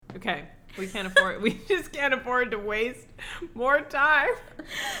Okay. We just can't afford to waste more time.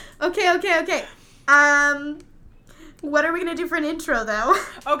 Okay. What are we going to do for an intro, though?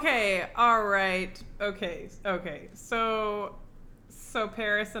 Okay, all right. Okay. So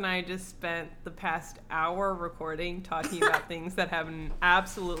Paris and I just spent the past hour recording talking about things that have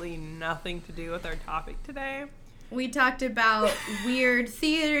absolutely nothing to do with our topic today. We talked about weird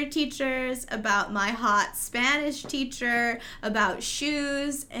theater teachers, about my hot Spanish teacher, about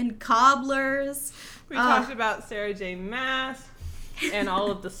shoes and cobblers. We talked about Sarah J. Maas and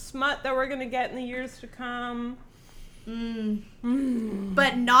all of the smut that we're going to get in the years to come.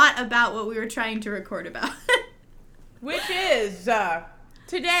 But not about what we were trying to record about. Which is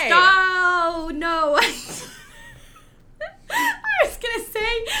today. Oh, no. I was going to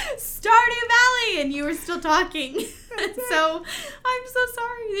say Stardew Valley, and you were still talking. So, I'm so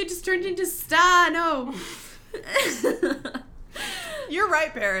sorry. They just turned into No. You're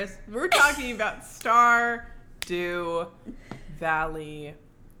right, Paris. We're talking about Stardew Valley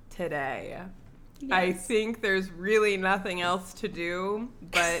today. Yes. I think there's really nothing else to do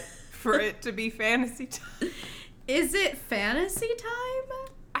but for it to be fantasy time. Is it fantasy time?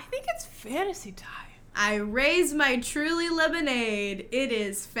 I think it's fantasy time. I raise my truly lemonade. It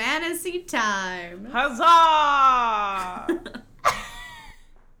is fantasy time. Huzzah!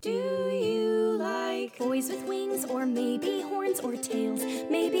 Do you like boys with wings, or maybe horns or tails?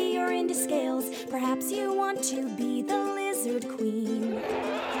 Maybe you're into scales. Perhaps you want to be the lizard queen.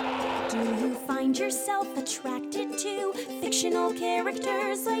 Do you find yourself attracted to fictional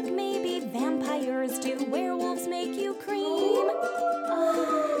characters, like maybe vampires? Do werewolves make you cream?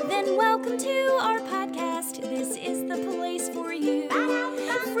 Then welcome to our podcast. This is the place for you.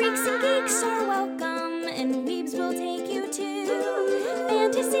 Freaks and geeks are welcome, and weebs will take you to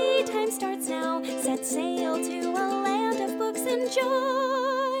fantasy time starts now. Set sail to a land of books and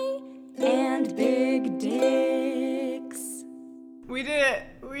joy and big dicks. We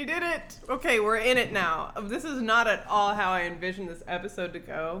did it. Okay, we're in it now. This is not at all how I envisioned this episode to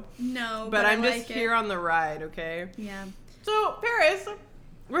go. No, but I'm just here on the ride, okay? Yeah. So, Paris,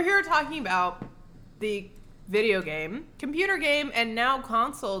 we're here talking about the video game, computer game, and now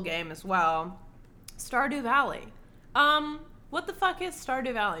console game as well, Stardew Valley. What the fuck is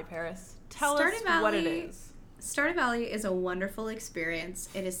Stardew Valley, Paris? Tell us what it is. Stardew Valley is a wonderful experience.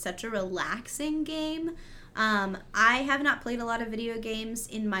 It is such a relaxing game. I have not played a lot of video games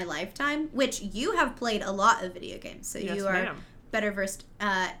in my lifetime, which you have played a lot of video games, so yes, you are ma'am. better versed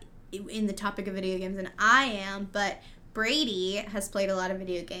in the topic of video games than I am, but Brady has played a lot of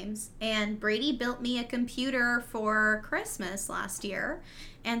video games, and Brady built me a computer for Christmas last year,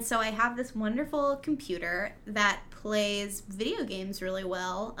 and so I have this wonderful computer that plays video games really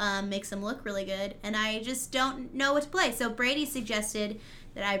well, makes them look really good, and I just don't know what to play. So Brady suggested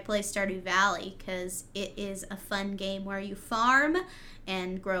that I play Stardew Valley because it is a fun game where you farm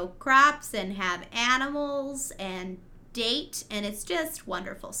and grow crops and have animals and date, and it's just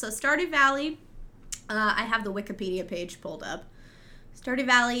wonderful. So Stardew Valley, I have the Wikipedia page pulled up. Stardew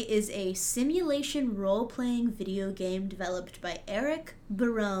Valley is a simulation role-playing video game developed by Eric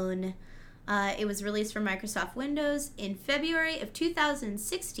Barone. It was released for Microsoft Windows in February of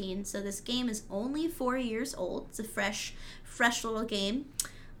 2016, so this game is only 4 years old. It's a fresh little game.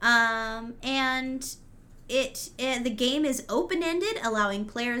 And the game is open-ended, allowing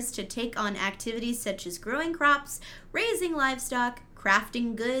players to take on activities such as growing crops, raising livestock,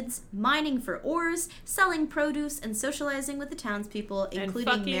 crafting goods, mining for ores, selling produce, and socializing with the townspeople,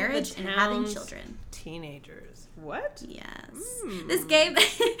 including marriage and having children. Teenagers. What? Yes. This game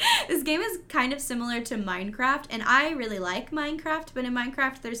is kind of similar to Minecraft, and I really like Minecraft, but in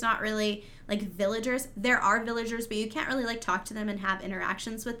Minecraft there's not really like villagers. There are villagers, but you can't really like talk to them and have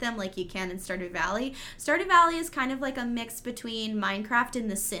interactions with them like you can in Stardew Valley. Stardew Valley is kind of like a mix between Minecraft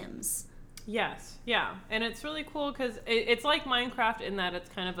and The Sims. Yes, yeah, and it's really cool because it's like Minecraft in that it's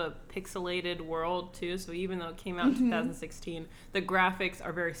kind of a pixelated world too, so even though it came out in 2016, the graphics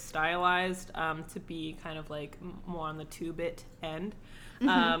are very stylized to be kind of like more on the 2-bit end.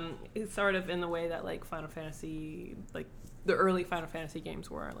 It's sort of in the way that like Final Fantasy, like the early Final Fantasy games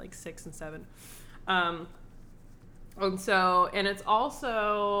were, like 6 and 7. And it's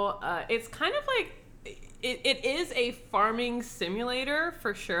also, it's kind of like, It is a farming simulator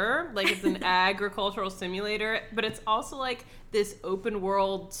for sure. Like it's an agricultural simulator, but it's also like this open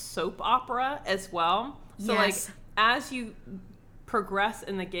world soap opera as well. So yes. like as you progress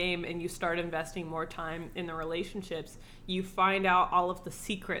in the game and you start investing more time in the relationships, you find out all of the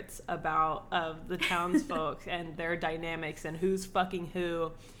secrets of the townsfolk and their dynamics and who's fucking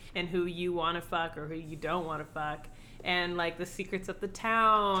who and who you want to fuck or who you don't want to fuck. and like the secrets of the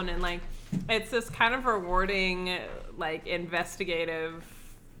town, and like it's this kind of rewarding like investigative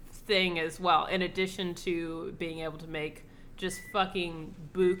thing as well, in addition to being able to make just fucking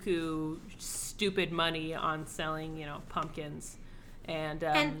buku stupid money on selling, you know, pumpkins and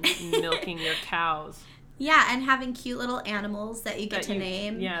milking your cows. Yeah, and having cute little animals that you get to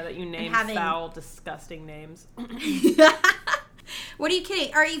name. Yeah, that you name foul, disgusting names. What are you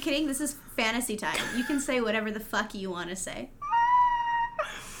kidding? Are you kidding? This is fantasy time. You can say whatever the fuck you want to say.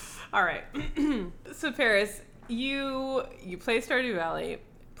 All right. So Paris, you play Stardew Valley.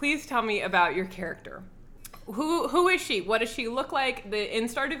 Please tell me about your character. Who is she? What does she look like? In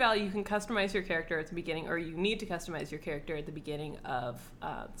Stardew Valley, you can customize your character at the beginning, or you need to customize your character at the beginning of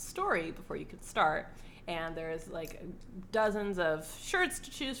the story before you can start. And there's like dozens of shirts to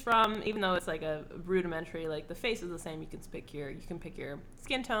choose from, even though it's like a rudimentary, like the face is the same. You can pick your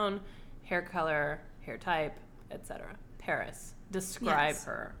skin tone, hair color, hair type, etc. Paris, describe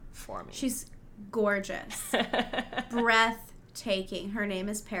her for me. She's gorgeous, breathtaking. Her name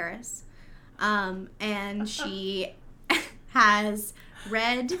is Paris, and she has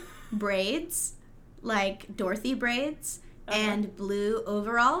red braids, like Dorothy braids, and blue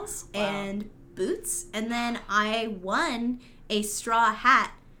overalls, and boots, and then I won a straw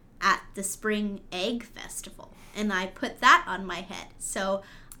hat at the Spring Egg Festival, and I put that on my head. So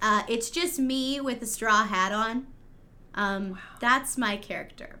it's just me with a straw hat on. That's my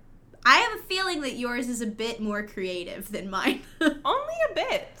character. I have a feeling that yours is a bit more creative than mine. Only a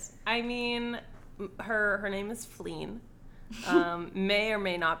bit. I mean, her name is Fleen. May or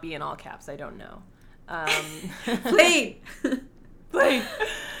may not be in all caps. I don't know. Fleen. Fleen.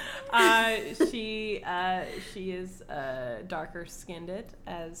 She is darker skinned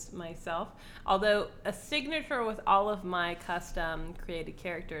as myself. Although a signature with all of my custom created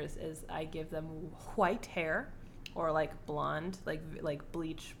characters is I give them white hair, or like blonde, like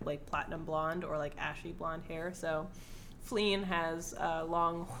bleach, like platinum blonde, or like ashy blonde hair. So Fleen has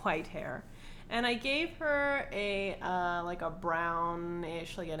long white hair, and I gave her a like a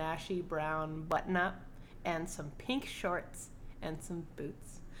brownish, like an ashy brown button up, and some pink shorts and some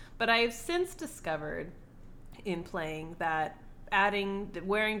boots. But I have since discovered in playing that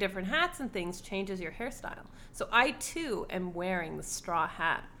wearing different hats and things changes your hairstyle. So I too am wearing the straw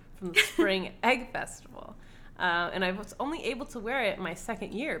hat from the Spring Egg Festival. And I was only able to wear it my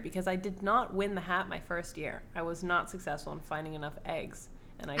second year because I did not win the hat my first year. I was not successful in finding enough eggs.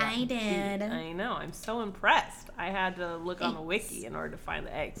 And I did. I know. I'm so impressed. I had to look on the wiki in order to find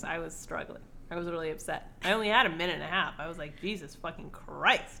the eggs. I was struggling. I was really upset. I only had a minute and a half. I was like, Jesus fucking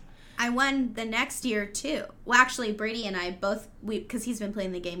Christ. I won the next year, too. Well, actually, Brady and I both, because he's been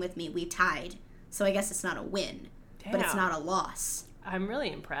playing the game with me, we tied. So I guess it's not a win, but it's not a loss. I'm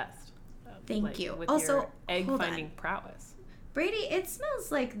really impressed. Thank you. With also, your egg-finding prowess. Brady, it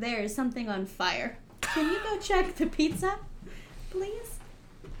smells like there's something on fire. Can you go check the pizza, please?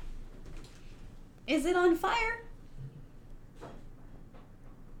 Is it on fire?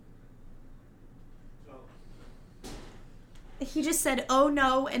 He just said, "Oh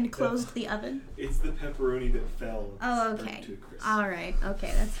no," and closed the oven. It's the pepperoni that fell. Oh, okay. All right.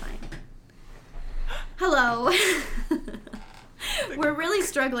 Okay, that's fine. Hello. We're really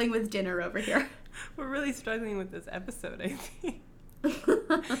struggling with dinner over here. We're really struggling with this episode, I think.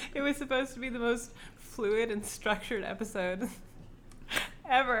 It was supposed to be the most fluid and structured episode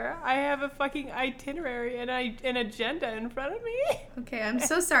ever. I have a fucking itinerary and an agenda in front of me. Okay, I'm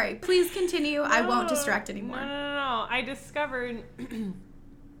so sorry. Please continue. I won't distract anymore. No. I discovered...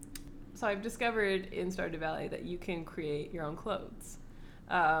 I've discovered in Stardew Valley that you can create your own clothes.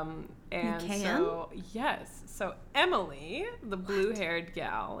 And you can? So, yes. So Emily, the blue-haired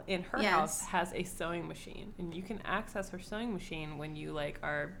gal, in her house has a sewing machine. And you can access her sewing machine when you, like,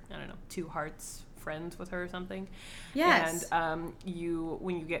 are, I don't know, 2 hearts friends with her or something. Yes. And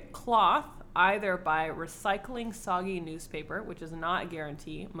when you get cloth, either by recycling soggy newspaper, which is not a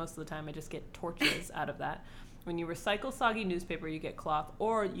guarantee. Most of the time I just get torches out of that. When you recycle soggy newspaper, you get cloth,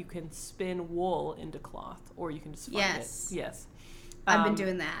 or you can spin wool into cloth, or you can just find it. Yes. I've been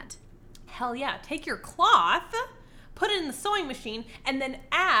doing that. Hell yeah. Take your cloth, put it in the sewing machine, and then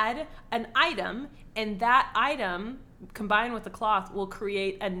add an item, and that item, combined with the cloth, will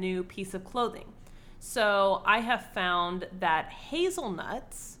create a new piece of clothing. So I have found that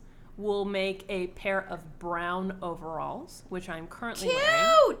hazelnuts will make a pair of brown overalls, which I'm currently wearing.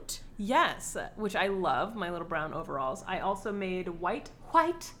 Cute! Yes, which I love, my little brown overalls. I also made white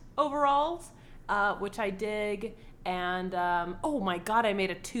overalls, which I dig. And, oh my God, I made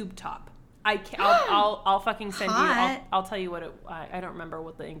a tube top. I'll fucking send you. Hot. I'll tell you what I don't remember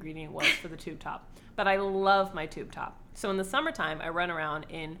what the ingredient was for the tube top, but I love my tube top. So in the summertime, I run around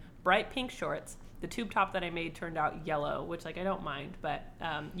in bright pink shorts. The tube top that I made turned out yellow, which like I don't mind, but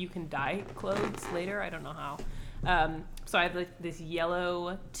you can dye clothes later. I don't know how. So I have like this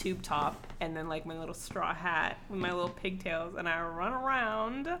yellow tube top and then like my little straw hat with my little pigtails, and I run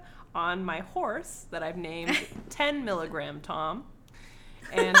around on my horse that I've named 10 milligram Tom.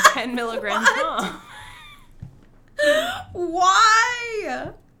 And 10 milligram Tom.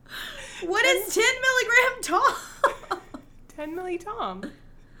 Why? What is 10 milligram Tom? 10 milli Tom.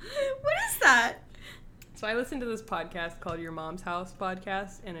 What is that? So I listened to this podcast called Your Mom's House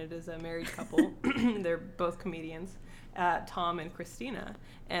podcast, and it is a married couple. They're both comedians, Tom and Christina.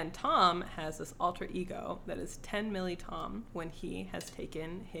 And Tom has this alter ego that is 10 milli Tom when he has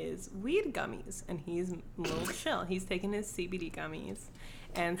taken his weed gummies, and he's a little chill. He's taken his CBD gummies.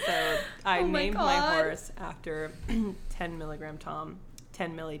 And so I named my horse after 10 milligram Tom,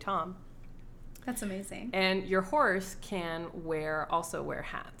 10 milli Tom. That's amazing. And your horse can also wear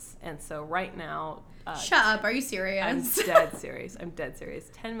hats. And so right now... Shut up. Are you serious? I'm dead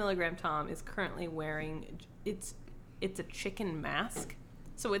serious. 10 milligram Tom is currently wearing... It's a chicken mask.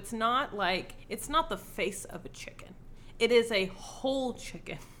 So it's not the face of a chicken. It is a whole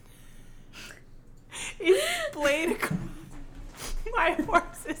chicken. It's splayed across my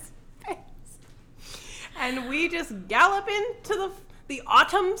horse's face. And we just gallop into the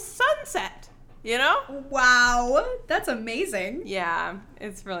autumn sunset. You know? Wow. That's amazing. Yeah,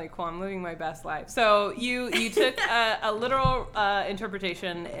 it's really cool. I'm living my best life. So you took a literal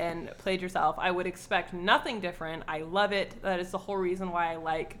interpretation and played yourself. I would expect nothing different. I love it. That is the whole reason why I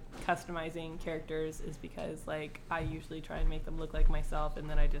like customizing characters, is because like I usually try and make them look like myself, and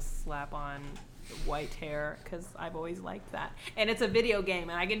then I just slap on white hair because I've always liked that. And it's a video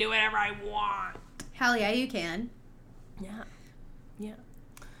game, and I can do whatever I want. Hell yeah, you can. Yeah.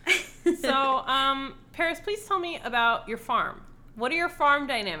 So, Paris, please tell me about your farm. What are your farm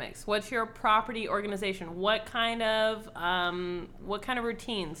dynamics? What's your property organization? What kind of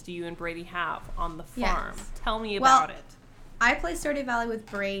routines do you and Brady have on the farm? Yes. Tell me about it. I play Stardew Valley with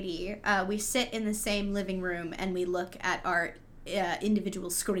Brady. We sit in the same living room and we look at our individual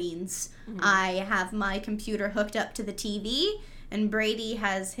screens. Mm-hmm. I have my computer hooked up to the TV, and Brady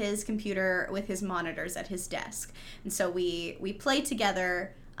has his computer with his monitors at his desk. And so we play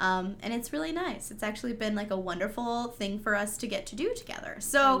together. And it's really nice. It's actually been like a wonderful thing for us to get to do together.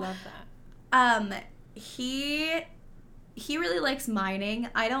 So I love that. He really likes mining.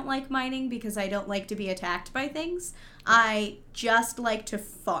 I don't like mining because I don't like to be attacked by things. I just like to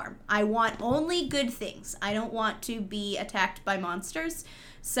farm. I want only good things. I don't want to be attacked by monsters.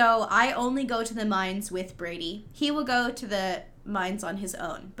 So I only go to the mines with Brady. He will go to the mines on his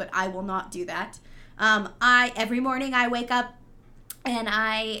own, but I will not do that. Every morning I wake up and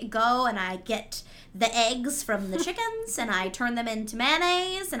I go and I get the eggs from the chickens and I turn them into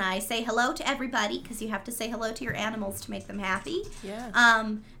mayonnaise and I say hello to everybody, because you have to say hello to your animals to make them happy. Yeah.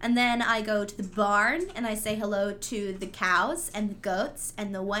 And then I go to the barn and I say hello to the cows and the goats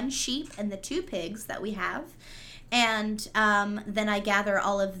and the one sheep and the 2 pigs that we have. And then I gather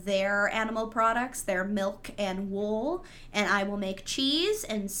all of their animal products, their milk and wool, and I will make cheese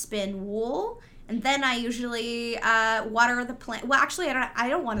and spin wool. And then I usually water the plant. Well, actually, I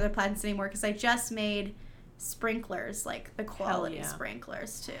don't water the plants anymore because I just made sprinklers, like the quality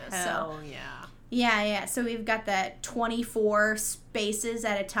sprinklers too. Hell yeah. Yeah. So we've got that 24 spaces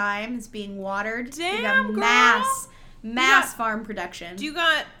at a time is being watered. Damn, we girl. got mass farm production. Do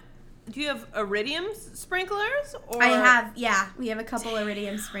you have iridium sprinklers? Or? We have a couple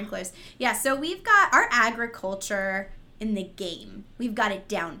iridium sprinklers. Yeah, so we've got our agriculture in the game. We've got it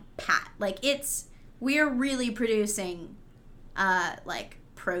down pat. Like we're really producing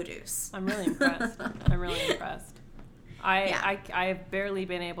produce. I'm really impressed. I've barely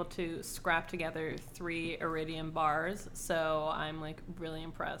been able to scrap together 3 iridium bars, so I'm like really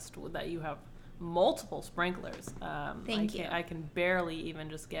impressed with that you have multiple sprinklers. Thank you. I can barely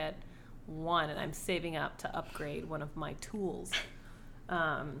even just get one, and I'm saving up to upgrade one of my tools.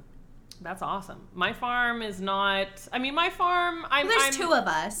 That's awesome. My farm is not. I mean, my farm. There's 2 of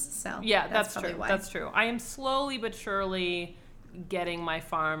us, so yeah, that's probably true. why. That's true. I am slowly but surely getting my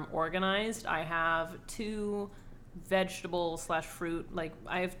farm organized. I have 2 vegetable/fruit. Like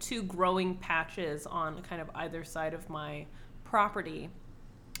I have 2 growing patches on kind of either side of my property.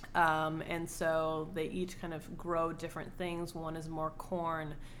 And so they each kind of grow different things. One is more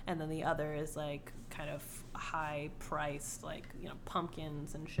corn, and then the other is like kind of high priced, like,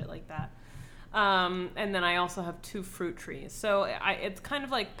 pumpkins and shit like that. And then I also have 2 fruit trees. So it's kind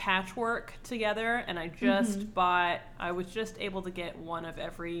of like patchwork together. And I just I was just able to get one of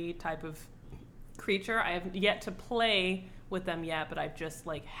every type of creature. I have yet to play with them yet, but I just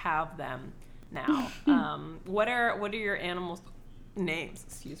like have them now. What are your animals' names?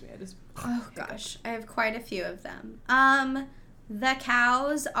 Excuse me. Oh gosh, I have quite a few of them. The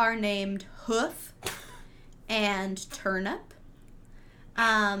cows are named Hoof and Turnip.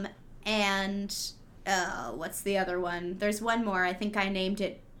 And what's the other one? There's one more. I think I named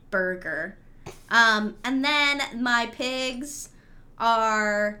it Burger. And then my pigs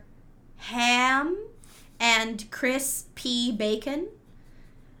are Ham and Chris P. Bacon.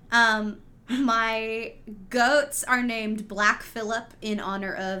 My goats are named Black Phillip in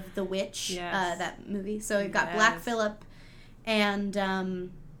honor of The Witch, that movie. So we've got Black Phillip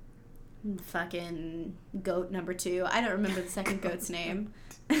and fucking goat number 2. I don't remember the second goat's name.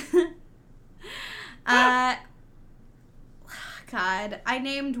 God, I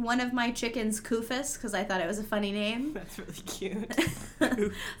named one of my chickens Koofus because I thought it was a funny name. That's really cute.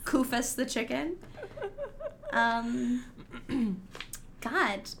 Koofus the chicken. God,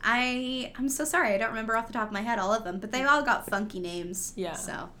 I'm so sorry. I don't remember off the top of my head all of them, but they all got funky names. Yeah.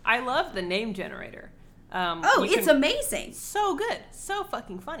 So I love the name generator. It's amazing. So good. So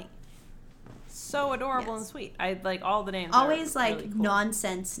fucking funny. So adorable and sweet. I like all the names. Always like really cool.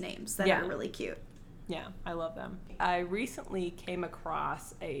 Nonsense names that are really cute. Yeah, I love them. I recently came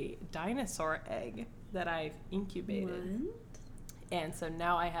across a dinosaur egg that I've incubated. What? And so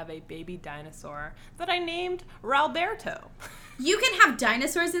now I have a baby dinosaur that I named Ralberto. You can have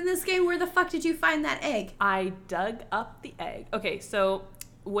dinosaurs in this game? Where the fuck did you find that egg? I dug up the egg. Okay, so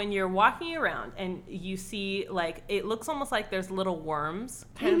when you're walking around and you see, like, it looks almost like there's little worms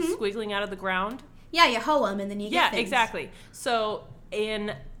kind of squiggling out of the ground. Yeah, you hoe them and then you get things. Yeah, exactly. So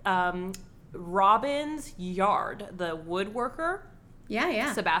in Robin's yard, the woodworker,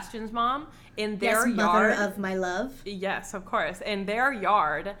 Sebastian's mom, in their yard, mother of my love. Yes, of course. In their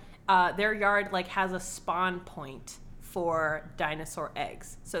yard like has a spawn point for dinosaur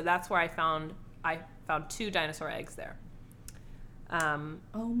eggs. So that's where I found 2 dinosaur eggs there. Oh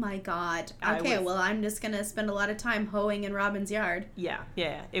my God. Okay, well, I'm just gonna spend a lot of time hoeing in Robin's yard. Yeah.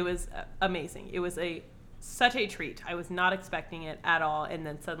 It was amazing. It was such a treat. I was not expecting it at all, and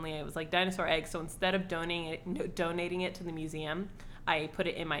then suddenly it was like dinosaur eggs. So instead of donating it to the museum, I put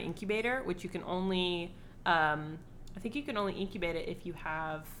it in my incubator, which you can only, I think you can only incubate it if you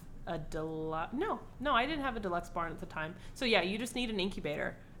have a deluxe. No, I didn't have a deluxe barn at the time. So yeah, you just need an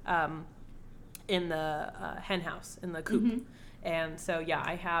incubator in the hen house, in the coop. Mm-hmm. And so yeah,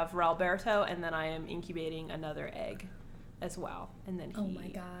 I have Ralberto, and then I am incubating another egg as well. And then oh my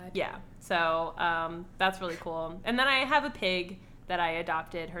God. Yeah. So that's really cool. And then I have a pig that I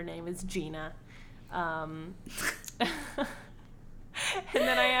adopted. Her name is Gina. And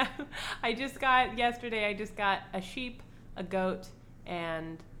then I just got a sheep, a goat,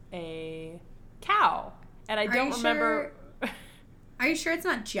 and a cow. And I don't remember. Are you sure it's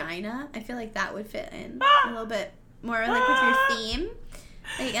not Gina? I feel like that would fit in a little bit more like with your theme.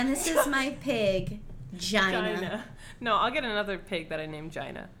 And this is my pig, Gina. No, I'll get another pig that I named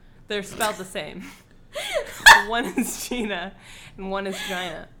Gina. They're spelled the same. One is Gina and one is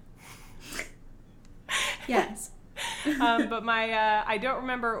Gina. Yes. But I don't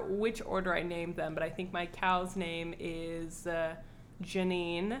remember which order I named them, but I think my cow's name is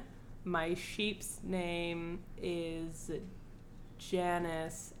Janine. My sheep's name is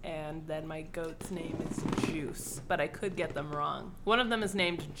Janice, and then my goat's name is Juice, but I could get them wrong. One of them is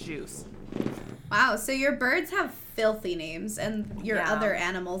named Juice. Wow, so your birds have filthy names, and your other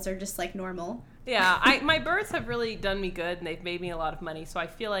animals are just like normal. Yeah, my birds have really done me good, and they've made me a lot of money, so I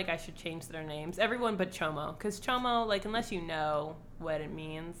feel like I should change their names. Everyone but Chomo, because Chomo, like, unless you know what it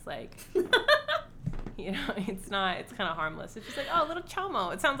means, like, you know, it's kind of harmless. It's just like, oh, little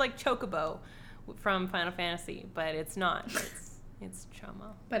Chomo. It sounds like Chocobo from Final Fantasy, but it's not. It's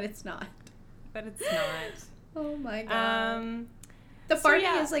Chomo. But it's not. Oh my God. The farming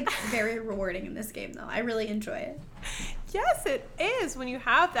is like very rewarding in this game, though. I really enjoy it. Yes, it is. When you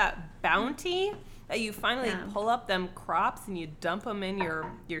have that bounty that you finally pull up them crops and you dump them in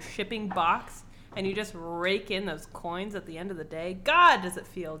your shipping box and you just rake in those coins at the end of the day. God, does it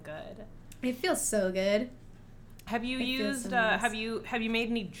feel good. It feels so good. Have you have you made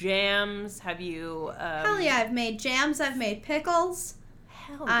any jams? Have you Hell yeah, I've made jams, I've made pickles.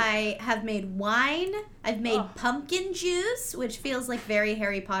 Hell yeah. I have made wine. I've made pumpkin juice, which feels like very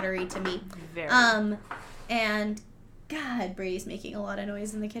Harry Pottery to me. Very. And God, Brady's making a lot of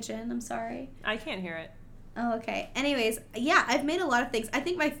noise in the kitchen. I'm sorry. I can't hear it. Oh, okay. Anyways, yeah, I've made a lot of things. I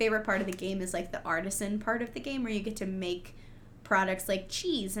think my favorite part of the game is like the artisan part of the game where you get to make products like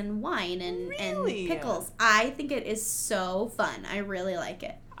cheese and wine and Really? pickles. I think it is so fun. I really like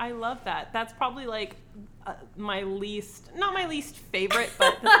it. I love that. That's probably like my least, not my least favorite,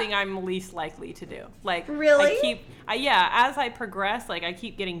 but the thing I'm least likely to do. Like, Really? as I progress, like I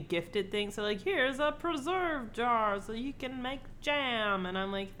keep getting gifted things. So like, here's a preserve jar so you can make jam, and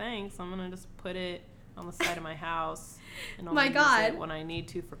I'm like, thanks. I'm gonna just put it on the side of my house and only My use God. it when I need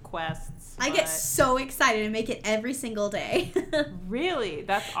to for quests. I get but- so excited and make it every single day. Really,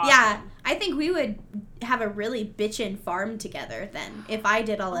 that's awesome. Yeah, I think we would have a really bitchin' farm together then if I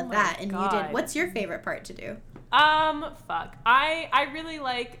did all Oh of my that and you God. did. What's your favorite part to do? Fuck. I really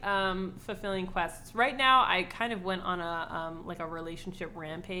like fulfilling quests. Right now, I kind of went on a like a relationship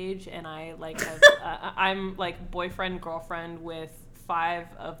rampage, and I like have, I'm like boyfriend girlfriend with 5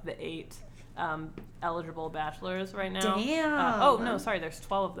 of the 8 eligible bachelors right now. Damn. Oh no, sorry, there's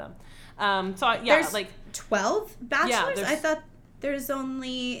 12 of them. There's like 12 bachelors? there's- I thought there's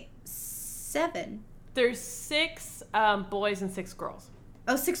only 7. there's 6 boys and 6 girls.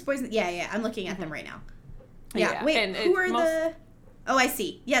 Oh, 6 boys. Yeah, I'm looking at them right now. Mm-hmm. Yeah, Yeah, wait, and who it's are the... Oh, I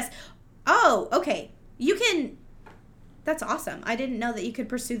see. Yes. Oh, okay. You can... That's awesome. I didn't know that you could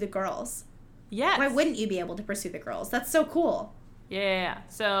pursue the girls. Yes. Why wouldn't you be able to pursue the girls? That's so cool. Yeah.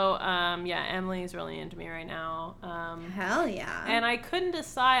 So Emily's really into me right now. Hell yeah. And I couldn't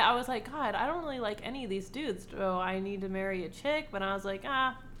decide. I was like, God, I don't really like any of these dudes. Oh, I need to marry a chick. But I was like,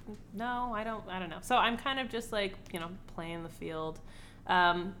 no, I don't know. So I'm kind of just like, playing the field.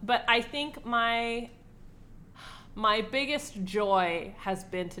 But I think my biggest joy has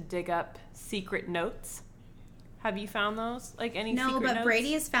been to dig up secret notes. Have you found those? Like any No, secret but notes?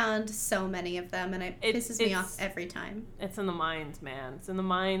 Brady has found so many of them, and it pisses me it's- off every time. It's in the mines, man. It's in the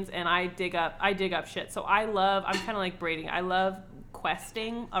mines, and I dig up shit. So I'm kind of like Brady. I love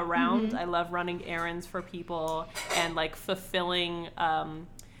questing around. Mm-hmm. I love running errands for people and like fulfilling,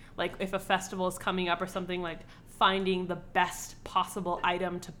 like if a festival is coming up or something, like finding the best possible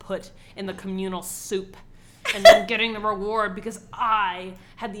item to put in the communal soup. And then getting the reward because I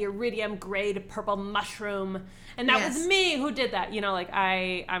had the iridium grade purple mushroom, and that was Yes. me who did that.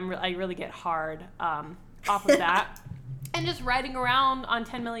 I really get hard off of that, and just riding around on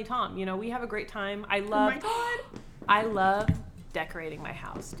 10 Milli Tom. We have a great time. Oh my god. I love decorating my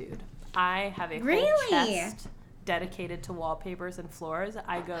house, dude. I have a whole Really? chest dedicated to wallpapers and floors.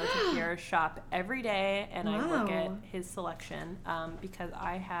 I go to Pierre's shop every day, and I look at Wow. his selection because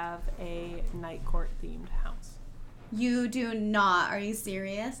I have a night court themed house. You do not. Are you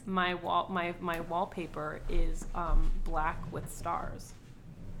serious? My wallpaper is black with stars.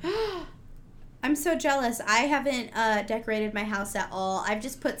 I'm so jealous. I haven't decorated my house at all. I've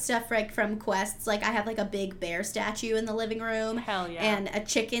just put stuff like from quests. Like I have like a big bear statue in the living room. Hell yeah. And a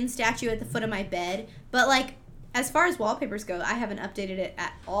chicken statue at the foot of my bed. But like as far as wallpapers go, I haven't updated it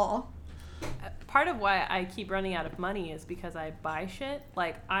at all. Part of why I keep running out of money is because I buy shit.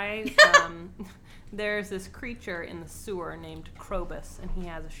 Like there's this creature in the sewer named Krobus, and he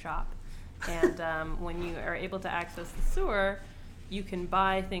has a shop. And when you are able to access the sewer, you can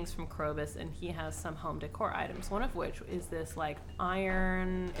buy things from Krobus, and he has some home decor items. One of which is this like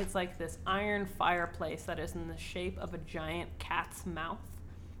iron. It's like this iron fireplace that is in the shape of a giant cat's mouth.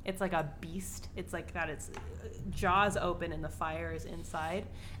 It's like a beast. It's like got its jaws open and the fire is inside.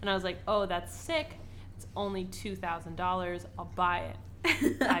 And I was like, oh, that's sick. It's only $2,000. I'll buy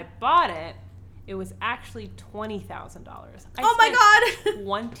it. I bought it. It was actually $20,000. Oh my god!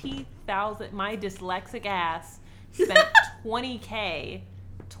 $20,000. My dyslexic ass spent $20K,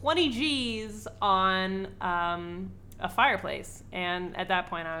 20 G's on a fireplace. And at that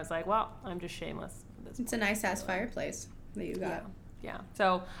point, I was like, well, I'm just shameless. At this It's a nice ass fireplace that you got. Yeah.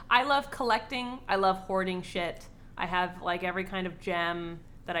 So I love collecting. I love hoarding shit. I have like every kind of gem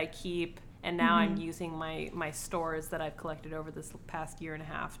that I keep. And now I'm using my stores that I've collected over this past year and a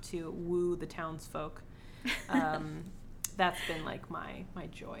half to woo the townsfolk. That's been like my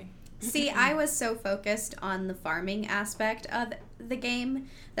joy. See, I was so focused on the farming aspect of the game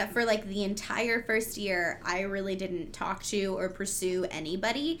that for like the entire first year, I really didn't talk to or pursue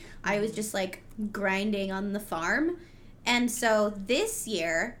anybody. I was just like grinding on the farm. And so this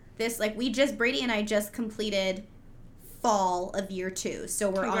year, Brady and I just completed fall of year 2. So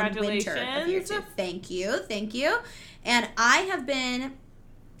we're on winter of year 2. Thank you. And I have been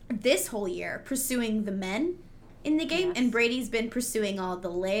this whole year pursuing the men in the game, Yes. and Brady's been pursuing all the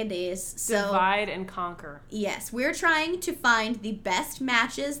ladies. So Divide and conquer. yes, we're trying to find the best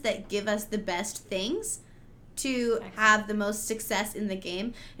matches that give us the best things to have the most success in the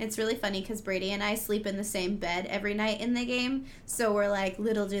game. And it's really funny because Brady and I sleep in the same bed every night in the game. So we're like,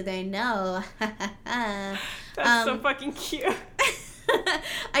 little do they know. That's so fucking cute.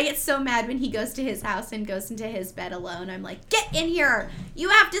 I get so mad when he goes to his house and goes into his bed alone. I'm like, get in here. You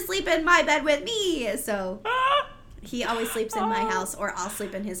have to sleep in my bed with me. So he always sleeps in my house, or I'll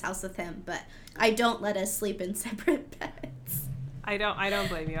sleep in his house with him. But I don't let us sleep in separate beds. I don't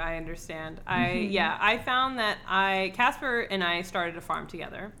blame you. I understand. I found that Casper and I started a farm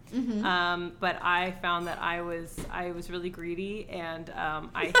together. But I found that I was really greedy, and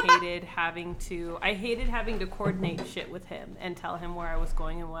I hated having to coordinate shit with him and tell him where I was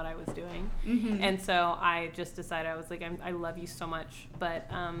going and what I was doing. And so I just decided, I was like, I love you so much, but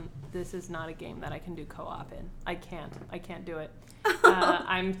this is not a game that I can do co-op in. I can't do it.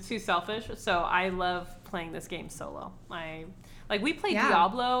 I'm too selfish, so I love playing this game solo. We play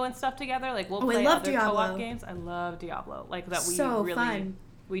Diablo and stuff together. Like, we'll play other co-op games. I love Diablo. Like, that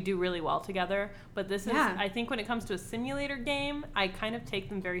we do really well together. But this is, I think when it comes to a simulator game, I kind of take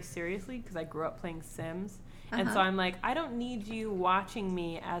them very seriously because I grew up playing Sims. And so I'm like, I don't need you watching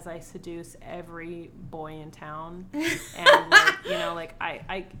me as I seduce every boy in town. And,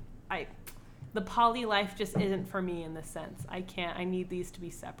 I the poly life just isn't for me in this sense. I need these to be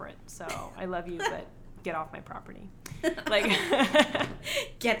separate. So I love you, but get off my property. Like,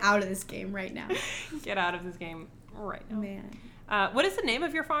 get out of this game right now. Get out of this game right now. Man. What is the name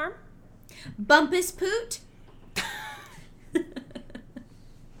of your farm? Bumpus Poot.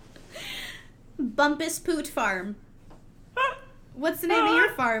 Bumpus Poot Farm. What's the name of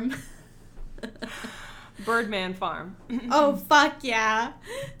your farm? Birdman Farm. Oh, fuck yeah.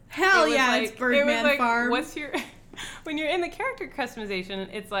 Hell yeah, it's Birdman Farm. What's your... When you're in the character customization,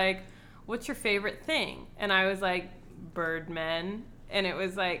 it's like, what's your favorite thing? And I was like, Birdman. And it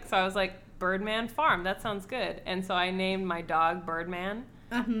was like, so I was like, Birdman Farm. That sounds good. And so I named my dog Birdman.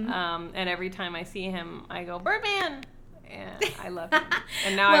 And every time I see him, I go, Birdman! And I love him.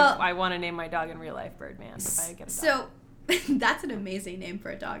 And now I want to name my dog in real life Birdman if I get a dog. So, that's an amazing name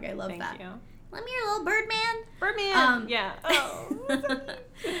for a dog. I love that. Thank you. Let me your little Birdman. Birdman! Yeah.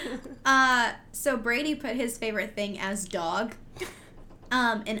 Oh. So Brady put his favorite thing as dog.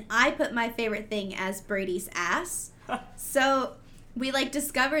 And I put my favorite thing as Brady's ass. So we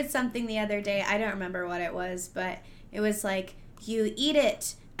discovered something the other day. I don't remember what it was, but it was like, you eat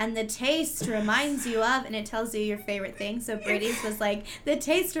it and the taste reminds you of, and it tells you your favorite thing. So Brady's was like, the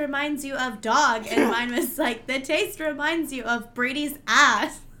taste reminds you of dog, and mine was like, the taste reminds you of Brady's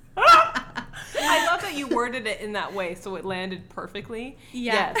ass. I love that you worded it in that way so it landed perfectly.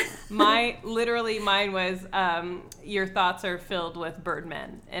 Yeah. Yes. Mine was, your thoughts are filled with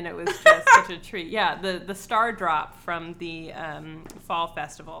birdmen, and it was just such a treat. Yeah, the star drop from the fall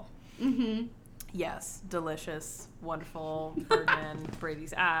festival. Mm-hmm. Yes, delicious, wonderful birdman,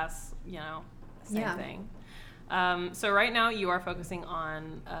 Brady's ass, same thing. So right now you are focusing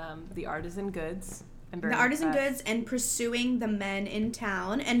on the artisan goods. The artisan goods and pursuing the men in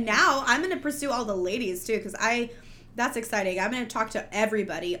town. And now I'm going to pursue all the ladies, too, because that's exciting. I'm going to talk to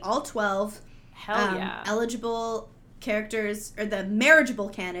everybody, all 12 eligible characters, or the marriageable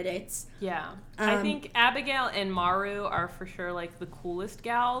candidates. Yeah. I think Abigail and Maru are for sure, the coolest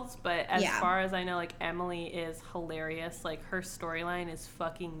gals, but as far as I know, Emily is hilarious. Her storyline is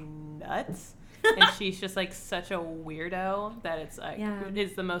fucking nuts. And she's just, such a weirdo that it's, it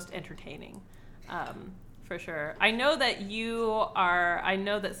is the most entertaining. For sure. I know that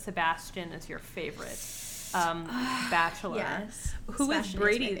Sebastian is your favorite bachelor. Yes. Who Sebastian is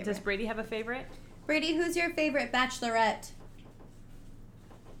Brady? Does Brady have a favorite? Brady, who's your favorite bachelorette?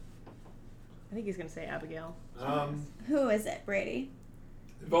 I think he's going to say Abigail. Who is it, Brady?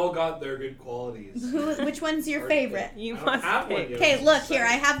 They've all got their good qualities. Which one's your favorite? You must pick. Okay, look here.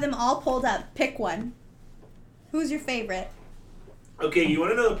 I have them all pulled up. Pick one. Who's your favorite? Okay, you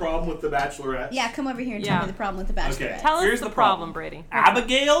want to know the problem with The Bachelorette? Yeah, come over here and tell me the problem with The Bachelorette. Okay. Tell us Here's the problem, Brady.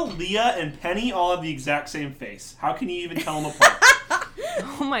 Abigail, Leah, and Penny all have the exact same face. How can you even tell them apart?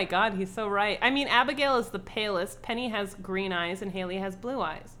 Oh my god, he's so right. I mean, Abigail is the palest, Penny has green eyes, and Haley has blue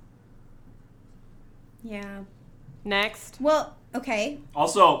eyes. Yeah. Next. Well, okay.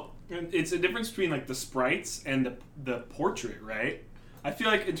 Also, it's a difference between the sprites and the portrait, right? I feel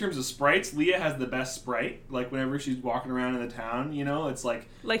like in terms of sprites, Leah has the best sprite. Whenever she's walking around in the town, it's like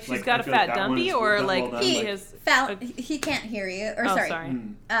she's got a fat dumpy, or he can't hear you. Or oh, sorry.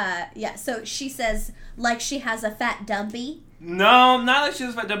 Yeah. So she says she has a fat dumpy. No, not like she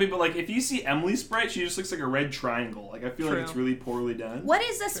has a fat dumpy, but if you see Emily's sprite, she just looks like a red triangle. I feel like it's really poorly done. What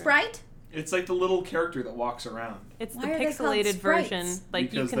is a sprite? It's like the little character that walks around. It's Why the are they called pixelated sprites? version.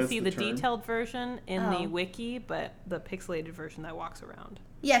 Like, Because you can that's see the the term. detailed version in Oh. the wiki, but the pixelated version that walks around.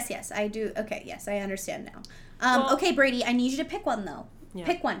 Yes, I do. Okay, yes, I understand now. Well- Okay, Brady, I need you to pick one, though. Yeah.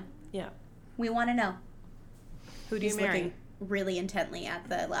 Pick one. Yeah. We want to know. Who do you He's marry? looking really intently at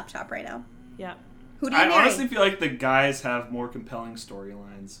the laptop right now. Yeah. Who do you I marry? honestly feel like the guys have more compelling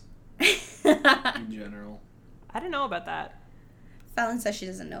storylines in general. I don't know about that. Fallon says she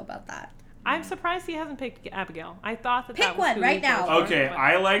doesn't know about that. I'm surprised he hasn't picked Abigail. I thought that Pick that was one who right he'd go now. for, Okay, but-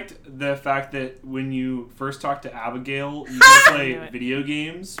 I liked the fact that when you first talked to Abigail, you could play Knew it. video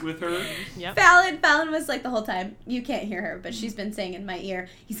games with her. Yep. Fallon was like the whole time. You can't hear her, but she's been saying in my ear,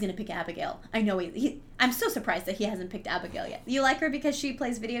 he's going to pick Abigail. I know I'm so surprised that he hasn't picked Abigail yet. You like her because she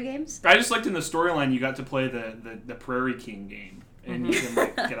plays video games? I just liked in the storyline you got to play the Prairie King game, and you can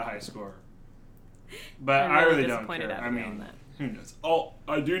like get a high score. But I'm I really really don't disappointed care. I Abigail on mean, that. who knows? Oh,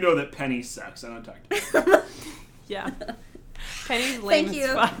 I do know that Penny sucks. I don't talk to her. Yeah. Penny's lame Thank as you.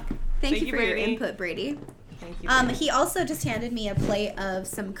 fuck. Thank you for your Brady. input, Brady. Thank you. Brady. He also just handed me a plate of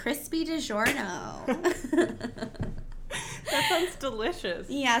some crispy DiGiorno. That sounds delicious.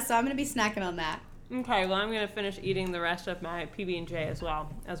 Yeah, so I'm going to be snacking on that. Okay, well, I'm going to finish eating the rest of my PB&J as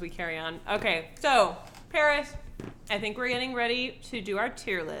well as we carry on. Okay, so, Paris, I think we're getting ready to do our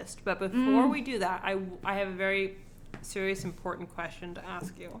tier list. But before we do that, I have a very serious, important question to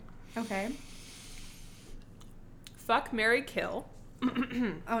ask you. Okay. Fuck, marry, kill.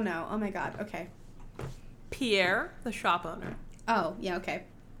 Oh, no. Oh, my God. Okay. Pierre, the shop owner. Oh, yeah, okay.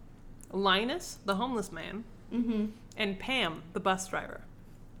 Linus, the homeless man. Mm-hmm. And Pam, the bus driver.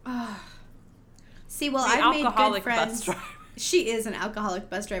 See, well, The I've made good alcoholic friends. bus driver. She is an alcoholic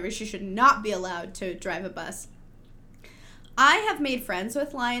bus driver. She should not be allowed to drive a bus. I have made friends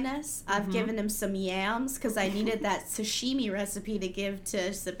with Linus. I've given him some yams because I needed that sashimi recipe to give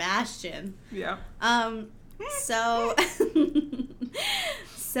to Sebastian. Yeah. So,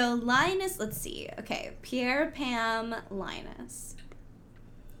 so Linus, let's see. Okay, Pierre, Pam, Linus.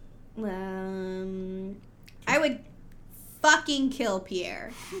 I would fucking kill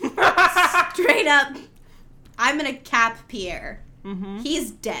Pierre. Straight up. I'm gonna cap Pierre. Mm-hmm.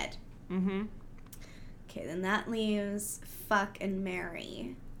 He's dead. Mm-hmm. Okay, then that leaves fuck and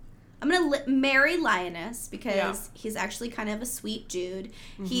marry. I'm gonna marry Linus because he's actually kind of a sweet dude.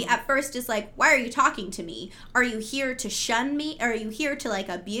 He at first is like, "Why are you talking to me? Are you here to shun me? Are you here to like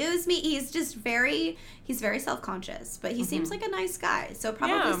abuse me?" He's very self-conscious, but he seems like a nice guy. So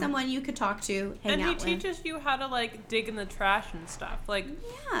probably someone you could talk to, hang And out he with. teaches you how to like dig in the trash and stuff. Like,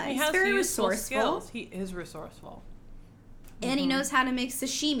 Yeah, he he's has very useful resourceful. skills. He is resourceful. And he knows how to make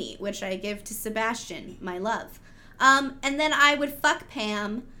sashimi, which I give to Sebastian, my love. And then I would fuck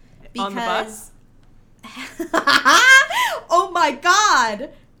Pam because On the bus? oh my god!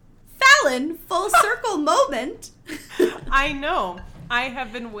 Fallon, full circle moment. I know. I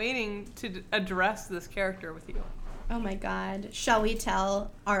have been waiting to address this character with you. Oh my god. Shall we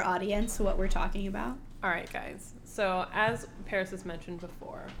tell our audience what we're talking about? All right, guys. So, as Paris has mentioned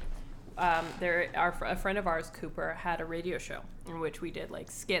before, a friend of ours, Cooper, had a radio show in which we did like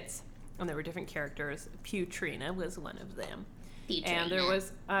skits, and there were different characters. Pewtrina was one of them. And there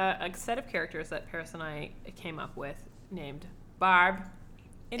was a set of characters that Paris and I came up with named Barb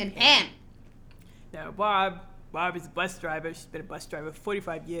And Pam. Now, Barb is a bus driver. She's been a bus driver for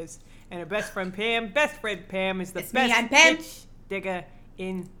 45 years. And her best friend Pam is the It's me, best I'm Pam. ditch digger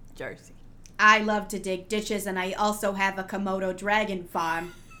in Jersey. I love to dig ditches, and I also have a Komodo dragon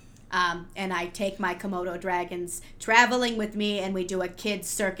farm. And I take my Komodo dragons traveling with me, and we do a kids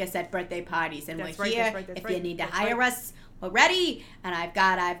circus at birthday parties. And That's we're right, here that's right, that's if right, you need to that's hire right. us. We're ready. And I've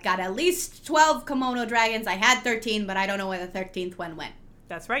got at least 12 Komodo dragons. I had 13, but I don't know where the 13th one went.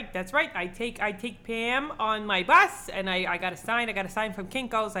 That's right. I take Pam on my bus, and I got a sign. I got a sign from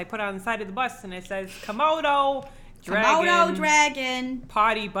Kinko's. I put it on the side of the bus, and it says Komodo Dragon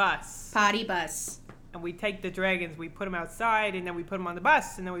Party Bus. potty bus. And we take the dragons, we put them outside, and then we put them on the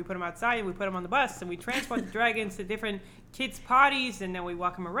bus, and then we put them outside, and we put them on the bus, and we transport the dragons to different kids' parties, and then we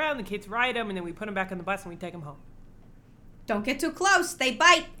walk them around, the kids ride them, and then we put them back on the bus, and we take them home. Don't get too close. They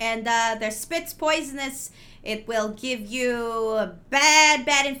bite, and their spit's poisonous. It will give you a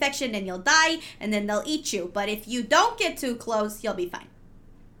bad infection, and you'll die, and then they'll eat you. But if you don't get too close, you'll be fine.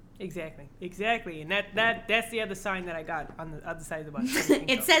 Exactly. And that's the other sign that I got on the other side of the bus.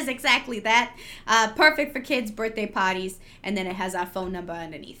 It says exactly that. Perfect for kids' birthday parties, and then it has our phone number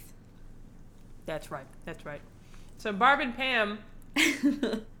underneath. That's right. So Barb and Pam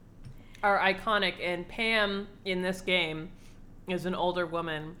are iconic, and Pam in this game is an older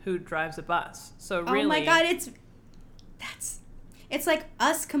woman who drives a bus. So really, Oh my god, It's like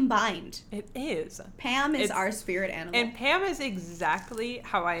us combined. It is. Pam is It's- our spirit animal. And Pam is exactly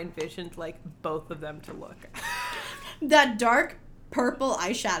how I envisioned, like, both of them to look. That dark purple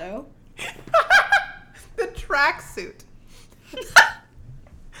eyeshadow. The tracksuit.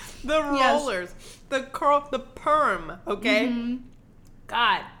 The Yes. rollers. The curl, the perm, okay? Mhm.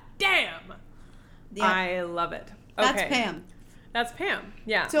 God damn. Yeah. I love it. That's Okay. Pam. That's Pam.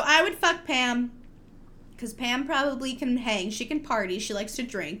 Yeah. So I would fuck Pam because Pam probably can hang. She can party. She likes to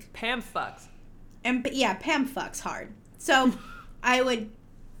drink. Pam fucks. And yeah, Pam fucks hard. So I would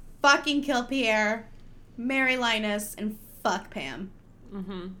fucking kill Pierre, marry Linus, and fuck Pam.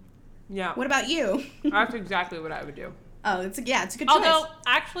 Mm-hmm. Yeah. What about you? That's exactly what I would do. Oh, it's a good choice. Although,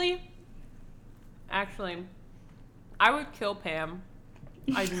 actually, I would kill Pam.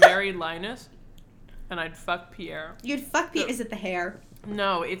 I'd marry Linus, and I'd fuck Pierre. You'd fuck Pierre. Is it the hair?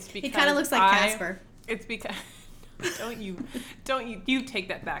 No, it's because He kind of looks like Casper. It's because don't you take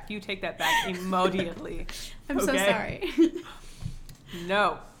that back. You take that back immediately. I'm so okay? sorry.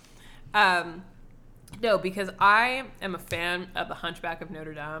 No. No, because I am a fan of The Hunchback of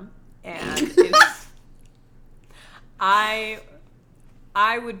Notre Dame, and it's, I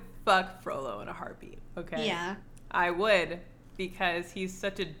would fuck Frollo in a heartbeat, okay? Yeah. I would, because he's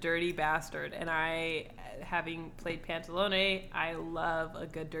such a dirty bastard, and having played Pantalone, I love a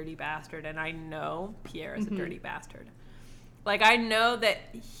good dirty bastard, and I know Pierre is a dirty bastard. Like, I know that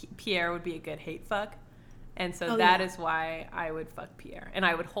Pierre would be a good hate fuck, and so that is why I would fuck Pierre, and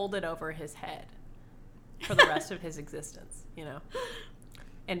I would hold it over his head for the rest of his existence, you know?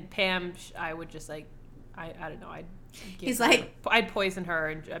 And Pam, I would just, like, I don't know, I'd poison her,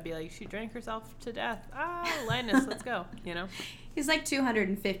 and I'd be like, she drank herself to death. Oh, Linus, let's go, you know? He's like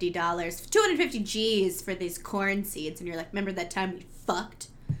 $250, 250 G's for these corn seeds, and you're like, remember that time we fucked?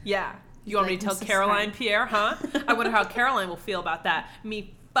 Yeah. You want me to tell Caroline, Pierre, huh? I wonder how Caroline will feel about that.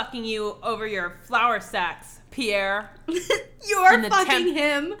 Me fucking you over your flour sacks, Pierre. You're In the fucking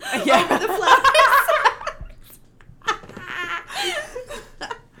him Yeah. over the flowers.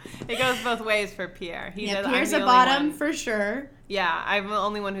 It goes both ways for Pierre. Yeah, I'm Pierre's the a only bottom one. for sure. Yeah, I'm the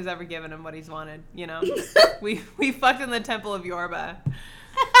only one who's ever given him what he's wanted, you know? we fucked in the Temple of Yorba.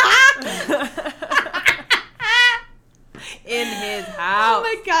 In his house. Oh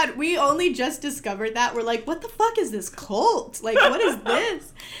my god, we only just discovered that. We're like, what the fuck is this cult? Like, what is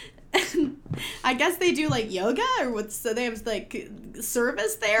this? I guess they do like yoga or what? So they have like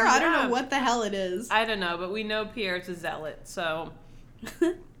service there. I don't Yeah. know what the hell it is. I don't know, but we know Pierre's a zealot, so...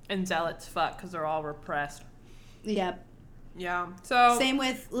 And zealots fuck because they're all repressed. Yep. Yeah. So Same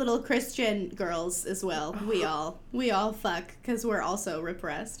with little Christian girls as well. We all fuck because we're also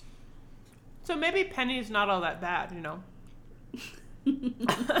repressed. So maybe Penny's not all that bad, you know.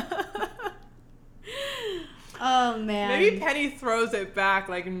 Oh man. Maybe Penny throws it back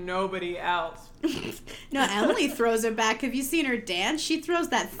like nobody else. No, Emily throws it back. Have you seen her dance? She throws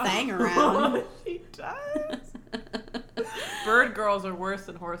that thing around. She does. Bird girls are worse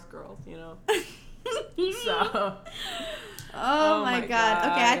than horse girls, you know. So Oh my god.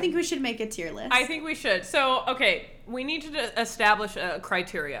 God. Okay, I think we should make a tier list. I think we should. So okay, we need to establish a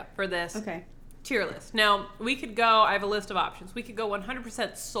criteria for this Okay. tier list. Now we could go. I have a list of options. We could go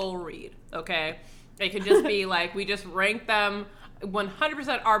 100% soul read. Okay, it could just be like we just rank them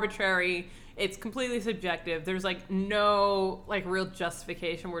 100% arbitrary. It's completely subjective. There's like no like real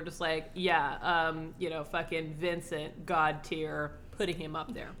justification. We're just like, yeah, you know, fucking Vincent, God tier, putting him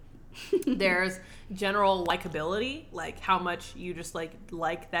up there. There's general likability, like how much you just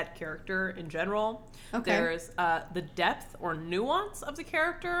like that character in general. Okay. There's the depth or nuance of the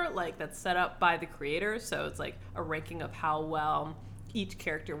character, like that's set up by the creators. So it's like a ranking of how well each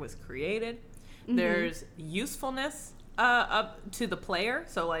character was created. Mm-hmm. There's usefulness up to the player,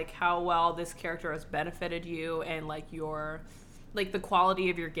 so like how well this character has benefited you and like your like the quality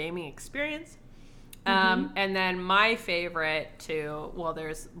of your gaming experience. And then my favorite too, well,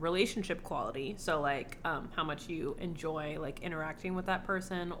 there's relationship quality, so like how much you enjoy like interacting with that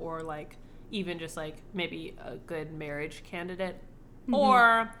person, or like even just like maybe a good marriage candidate.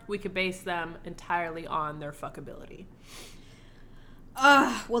 Or we could base them entirely on their fuckability.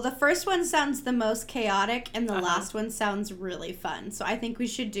 Well, the first one sounds the most chaotic, and the last one sounds really fun. So I think we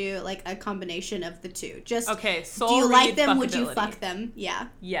should do like a combination of the two. Just Okay, soul do you like read them? Would you fuckability. fuck them? Yeah.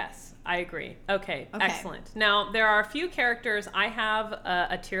 Yes, I agree. Okay, excellent. Now, there are a few characters. I have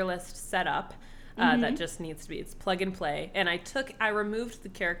a tier list set up that just needs to be, it's plug and play. And I removed the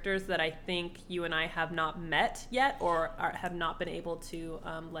characters that I think you and I have not met yet, or have not been able to,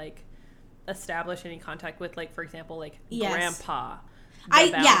 like, establish any contact with. Like, for example, like, Yes. Grandpa, Yeah.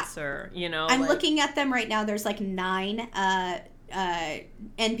 the bouncer, you know? I'm like, looking at them right now. There's like 9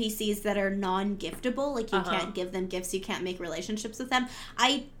 NPCs that are non-giftable. Like, you can't give them gifts. You can't make relationships with them.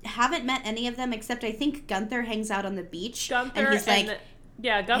 I haven't met any of them, except I think Gunther hangs out on the beach. Gunther and he's like,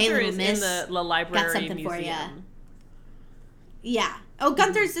 Gunther "Hey, is miss, in the library got something museum. for ya." Yeah. Oh,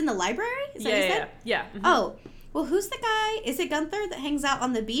 Gunther's in the library? Is that what you said? Yeah. Oh. Well, who's the guy? Is it Gunther that hangs out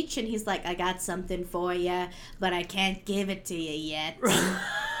on the beach and he's like, "I got something for you, but I can't give it to you yet."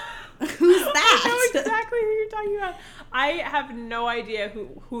 Who's that? I know exactly who you're talking about. I have no idea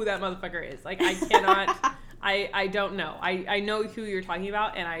who that motherfucker is. Like, I cannot. I don't know. I know who you're talking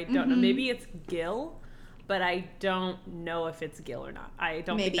about, and I don't know. Maybe it's Gil, but I don't know if it's Gil or not. I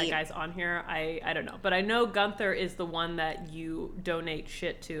don't think that guy's on here. I don't know. But I know Gunther is the one that you donate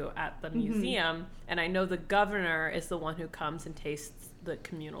shit to at the museum, and I know the governor is the one who comes and tastes the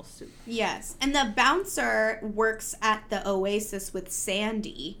communal soup. Yes. And the bouncer works at the Oasis with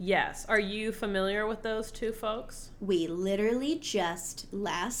Sandy. Yes. Are you familiar with those two folks? We literally just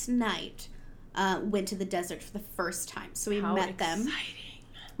last night went to the desert for the first time. So we met them.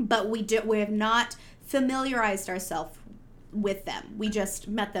 But we have not familiarized ourselves with them. We just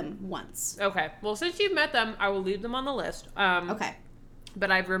met them once. Okay. Well, since you've met them, I will leave them on the list. Okay. But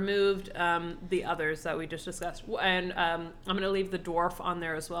I've removed the others that we just discussed. And I'm going to leave the dwarf on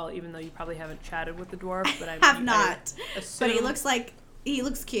there as well, even though you probably haven't chatted with the dwarf. But I have not. Assume... But he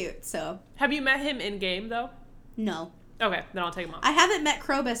looks cute, so. Have you met him in game, though? No. Okay, then I'll take him off. I haven't met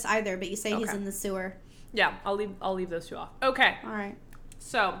Krobus either, but you say he's in the sewer. Yeah, I'll leave those two off. Okay. All right.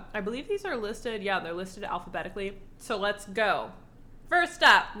 So, I believe these are listed. Yeah, they're listed alphabetically. So, let's go. First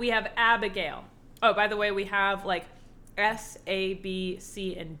up, we have Abigail. Oh, by the way, we have, like, S, A, B,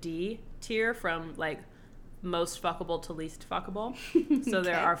 C, and D tier from, like, most fuckable to least fuckable. So,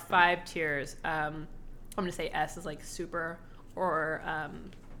 there are 5 tiers. I'm going to say S is, like, super, or,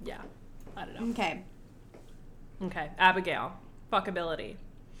 yeah, I don't know. Okay, Abigail. Fuckability.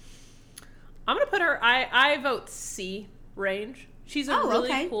 I'm going to put her, I vote C range. She's a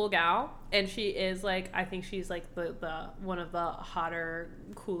really cool gal, and she is, like, I think she's, like, the one of the hotter,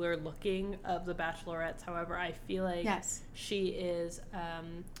 cooler looking of the bachelorettes. However, I feel like she is,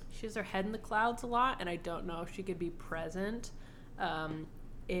 she has her head in the clouds a lot, and I don't know if she could be present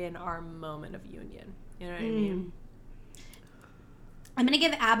in our moment of union. You know what I mean? I'm going to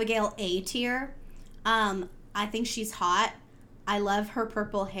give Abigail A tier. I think she's hot. I love her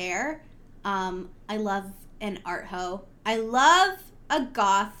purple hair. I love an art hoe. I love a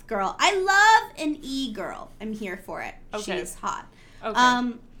goth girl. I love an e-girl. I'm here for it. Okay. She's hot.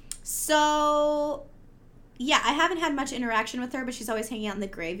 Okay. So, yeah, I haven't had much interaction with her, but she's always hanging out in the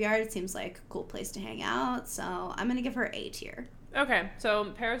graveyard. It seems like a cool place to hang out. So I'm going to give her A tier. Okay, so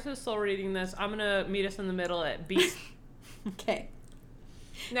Paris is still reading this. I'm going to meet us in the middle at B. Okay.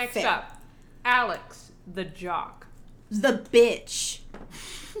 Next up, Alex, the jock. The bitch.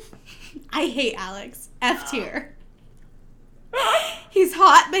 I hate Alex. F tier. He's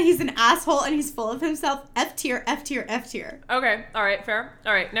hot, but he's an asshole and he's full of himself. F tier, F tier, F tier. Okay, all right, fair.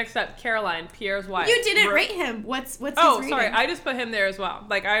 All right, next up, Caroline, Pierre's wife. You didn't rate him. What's his rating? Sorry, I just put him there as well.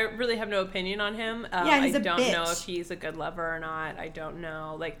 Like, I really have no opinion on him. Yeah, he's a I don't bitch. know if he's a good lover or not. I don't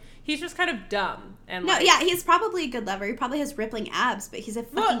know. Like, he's just kind of dumb. And No, like, yeah, he's probably a good lover. He probably has rippling abs, but he's a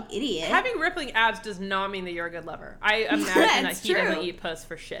fucking idiot. Having rippling abs does not mean that you're a good lover. I imagine that he doesn't eat puss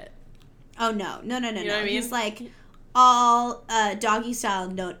for shit. Oh, no. No. You know what I mean? He's like all doggy style,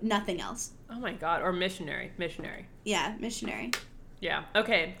 no, nothing else. Oh my god, or missionary. Yeah, missionary. Yeah.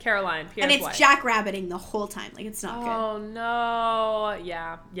 Okay, Caroline, Pierre's and it's wife. jackrabbiting the whole time. Like, it's not good. Oh no.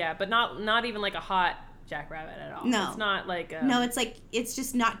 Yeah, but not even like a hot jackrabbit at all. No. It's not like a... No, it's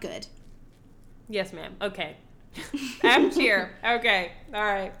just not good. Yes, ma'am. Okay. F tier. Okay. All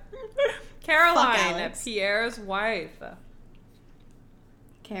right. Caroline, Pierre's wife.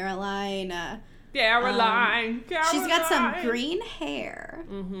 Caroline. Caroline. She's got some green hair.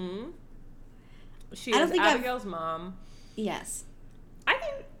 Mm-hmm. She I don't is think Abigail's mom. Yes.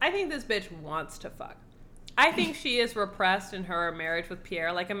 I think this bitch wants to fuck. I think she is repressed in her marriage with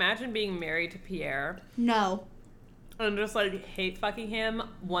Pierre. Like, imagine being married to Pierre. No. And just, like, hate fucking him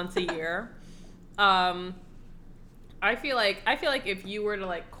once a year. I feel like if you were to,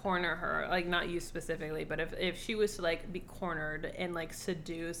 like, corner her, like, not you specifically, but if she was to, like, be cornered and, like,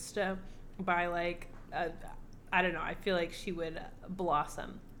 seduced by, like, I don't know, I feel like she would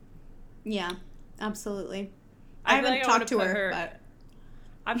blossom. Yeah, absolutely. I haven't like talked to her, but...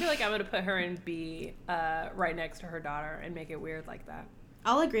 I feel like I'm going to put her in B right next to her daughter and make it weird like that.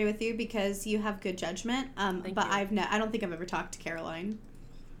 I'll agree with you because you have good judgment, but you. I don't think I've ever talked to Caroline.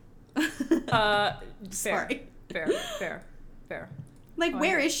 Fair. Sorry. Fair. Like,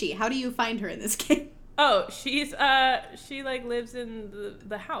 where is she? How do you find her in this game? Oh, she like lives in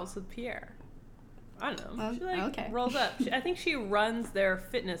the house with Pierre. I don't know. She okay. rolls up. I think she runs their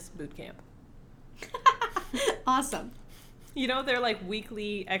fitness boot camp. Awesome. You know, their like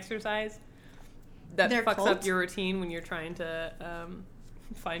weekly exercise that Their fucks cult? up your routine when you're trying to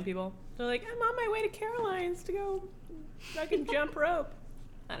find people. They're like, I'm on my way to Caroline's to go fucking jump rope.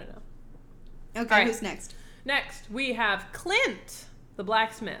 I don't know. Okay, All right. who's next? Next, we have Clint, the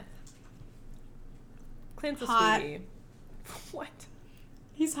blacksmith. Clint's a Hot. sweetie. What?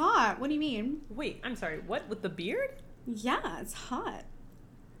 He's hot. What do you mean? Wait, I'm sorry. What? With the beard? Yeah, it's hot.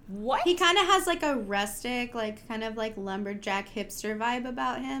 What? He kind of has like a rustic, like kind of like lumberjack hipster vibe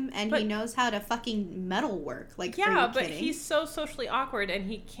about him, and he But- knows how to fucking metal work. Like, Yeah, are you but kidding? he's so socially awkward and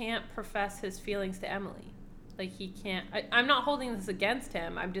he can't profess his feelings to Emily. Like, he can't. I'm not holding this against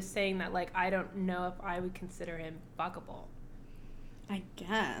him. I'm just saying that, like, I don't know if I would consider him fuckable. I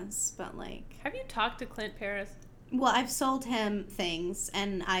guess, but like, Have you talked to Clint Paris? well, I've sold him things,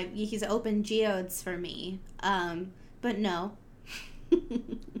 and he's opened geodes for me. But no.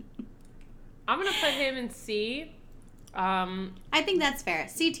 I'm going to put him in C. I think that's fair.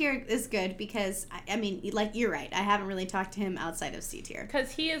 C tier is good because I mean, like, you're right. I haven't really talked to him outside of C tier.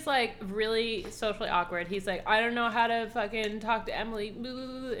 Because he is, like, really socially awkward. He's like, I don't know how to fucking talk to Emily.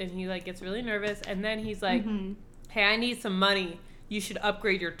 And he, like, gets really nervous. And then he's like, hey, I need some money. You should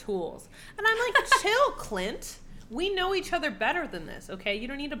upgrade your tools. And I'm like, chill, Clint. We know each other better than this, okay? You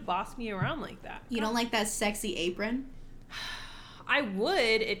don't need to boss me around like that. You don't like that sexy apron? I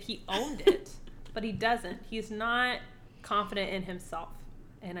would if he owned it, but he doesn't. He's not confident in himself.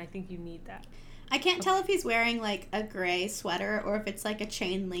 And I think you need that. I can't tell if he's wearing like a gray sweater or if it's like a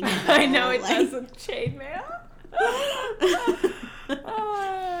chain link. I know it like... does with chainmail.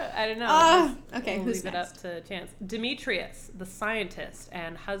 I don't know. Okay, We'll who's leave next? it up to chance. Demetrius, the scientist,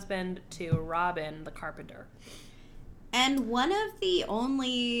 and husband to Robin, the carpenter. And one of the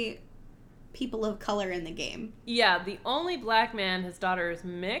only people of color in the game. Yeah, the only black man, his daughter is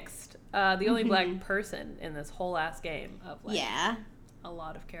mixed. The only black person in this whole ass game of like Yeah. a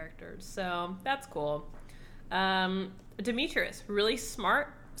lot of characters. So that's cool. Demetrius, really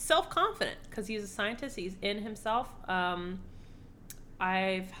smart, self-confident because he's a scientist. He's in himself.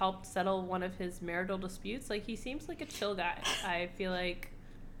 I've helped settle one of his marital disputes. Like, he seems like a chill guy. I feel like,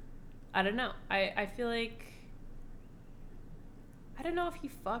 I don't know. I feel like, I don't know if he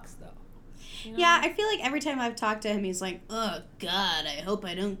fucks though. You know? Yeah, I feel like every time I've talked to him, he's like, "Oh God, I hope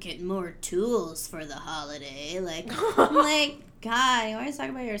I don't get more tools for the holiday." Like, I'm like, God, you always talk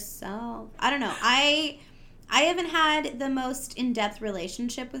about yourself. I don't know. I haven't had the most in-depth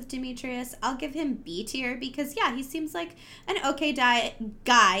relationship with Demetrius. I'll give him B tier because yeah, he seems like an okay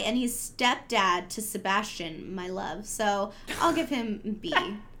guy, and he's stepdad to Sebastian, my love. So I'll give him B.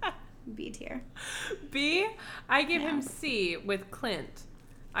 B tier. B, I give him C with Clint.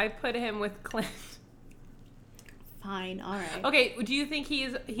 I put him with Clint. Fine, all right. Okay, do you think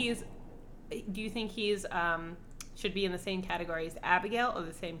he's should be in the same category as Abigail or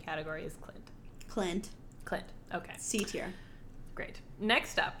the same category as Clint? Clint. Clint. Okay. C tier. Great.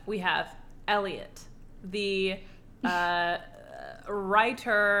 Next up, we have Elliot, the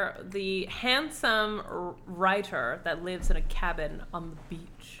writer, the handsome writer that lives in a cabin on the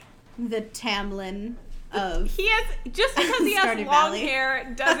beach. The Tamlin of... He has, just because he has Stardew long Valley.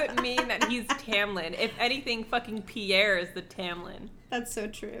 hair doesn't mean that he's Tamlin. If anything, fucking Pierre is the Tamlin. That's so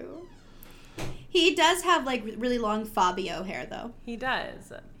true. He does have, like, really long Fabio hair, though. He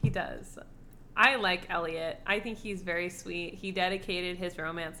does. He does. I like Elliot. I think he's very sweet. He dedicated his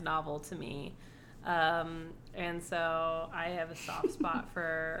romance novel to me. And so I have a soft spot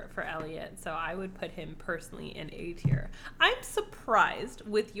for Elliot. So I would put him personally in A tier. I'm surprised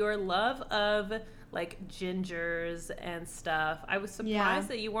with your love of like gingers and stuff. I was surprised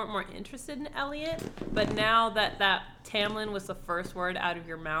that you weren't more interested in Elliot. But now that Tamlin was the first word out of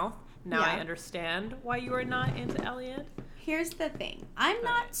your mouth, now I understand why you are not into Elliot. Here's the thing. I'm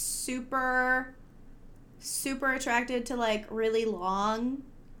not super attracted to, like, really long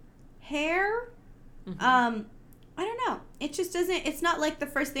hair. I don't know. It just doesn't, it's not like the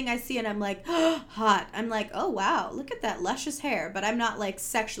first thing I see and I'm like, oh, hot. I'm like, oh, wow, look at that luscious hair. But I'm not, like,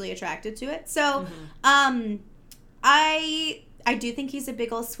 sexually attracted to it. So, I do think he's a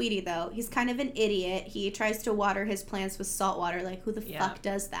big old sweetie, though. He's kind of an idiot. He tries to water his plants with salt water. Like, who the fuck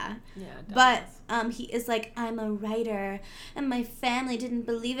does that? Yeah, it But does. he is like, I'm a writer, and my family didn't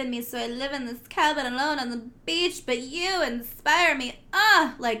believe in me, so I live in this cabin alone on the beach, but you inspire me.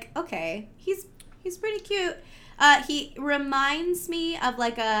 Like, okay. He's pretty cute. He reminds me of,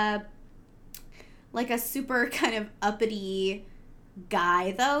 like a super kind of uppity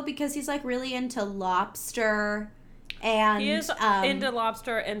guy, though, because he's, like, really into lobster and... He is into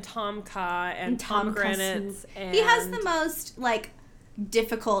lobster and Tomka and Tomka pomegranates. soup. And He has the most, like,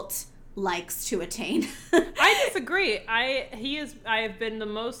 difficult likes to attain. I disagree. I have been the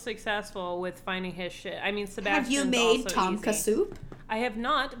most successful with finding his shit. I mean, Sebastian's Have you made also Tomka easy. soup? I have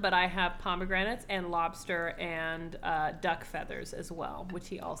not, but I have pomegranates and lobster and duck feathers as well, which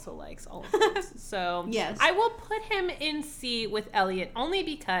he also likes, all of those. So Yes. I will put him in C with Elliot only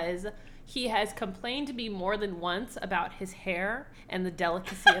because he has complained to me more than once about his hair and the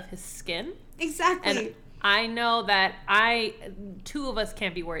delicacy of his skin. Exactly. And I know that two of us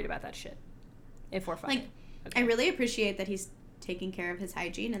can't be worried about that shit if we're fighting. Like, I really appreciate that he's taking care of his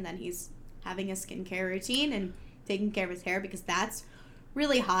hygiene and that he's having a skincare routine and taking care of his hair, because that's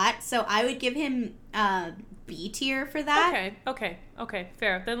really hot. So I would give him B tier for that. Okay,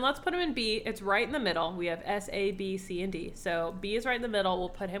 fair. Then let's put him in B. It's right in the middle. We have S, A, B, C, and D. So B is right in the middle. We'll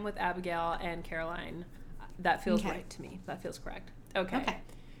put him with Abigail and Caroline. That feels right to me. That feels correct. Okay.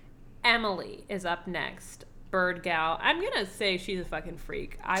 Emily is up next. Bird gal. I'm gonna say she's a fucking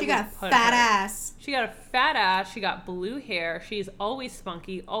freak. She got a fat ass. She got a fat ass. She got blue hair. She's always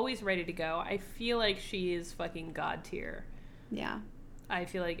spunky, always ready to go. I feel like she is fucking god tier. Yeah. I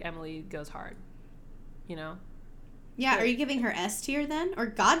feel like Emily goes hard. You know? Yeah, are you giving her S tier then? Or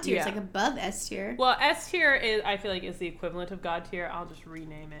God tier? Yeah. It's like above S tier. Well, S tier is, I feel like, is the equivalent of god tier. I'll just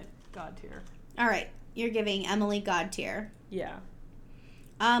rename it god tier. All right. You're giving Emily God tier. Yeah.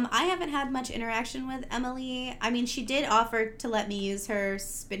 I haven't had much interaction with Emily. I mean, she did offer to let me use her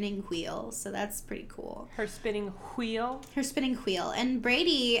spinning wheel, so that's pretty cool. Her spinning wheel? Her spinning wheel. And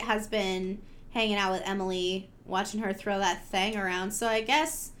Brady has been hanging out with Emily, watching her throw that thing around. So I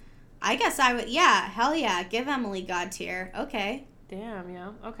guess I would, yeah, hell yeah, give Emily God tier. Okay. Damn,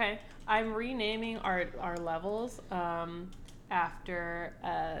 yeah. Okay. I'm renaming our levels after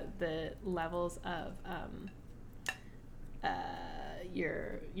the levels of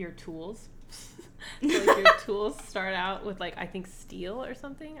your tools. So like your tools start out with like, I think steel or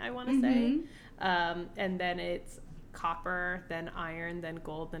something, I want to say. And then it's copper, then iron, then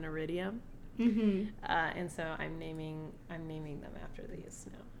gold, then iridium. And so I'm naming them after these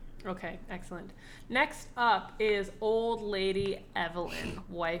now. Okay, excellent. Next up is Old Lady Evelyn,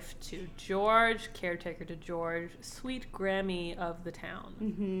 wife to George, caretaker to George, sweet Grammy of the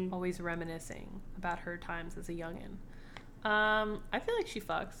town, always reminiscing about her times as a youngin'. I feel like she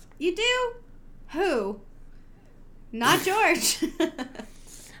fucks. You do? Who? Not George.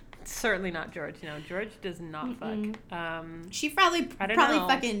 Certainly not George. No, George does not fuck. She probably know.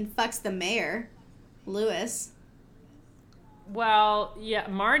 fucking fucks the mayor, Lewis. Well, yeah,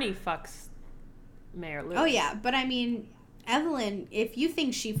 Marnie fucks Mayor Lewis. Oh yeah, but I mean, Evelyn, if you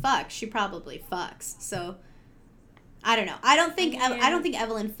think she fucks, she probably fucks. So I don't know. I don't think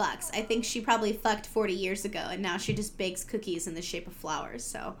Evelyn fucks. I think she probably fucked 40 years ago, and now she just bakes cookies in the shape of flowers.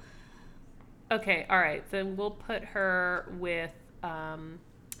 So okay, all right. Then we'll put her with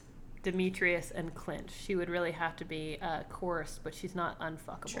Demetrius and Clint. She would really have to be coerced, but she's not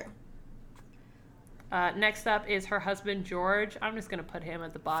unfuckable. True. Next up is her husband George. I'm just gonna put him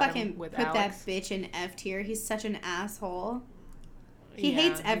at the bottom fucking with put Alex. that bitch in F tier. He's such an asshole. He Yeah,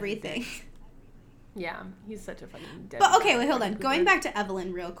 hates he's a everything. Yeah, he's such a fucking dead. But okay, wait, hold on. Going back to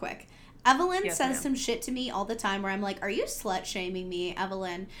Evelyn real quick. Evelyn Yes, says ma'am. some shit to me all the time where I'm like, are you slut shaming me,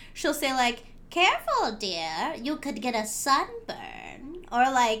 Evelyn? She'll say like, careful, dear, you could get a sunburn.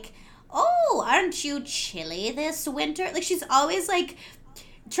 Or like, oh, aren't you chilly this winter? Like, she's always like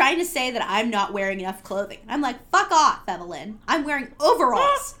trying to say that I'm not wearing enough clothing. I'm like, fuck off, Evelyn. I'm wearing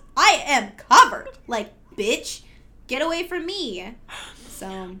overalls. I am covered. Like, bitch, get away from me. So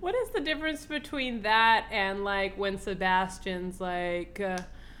What is the difference between that and like when Sebastian's like,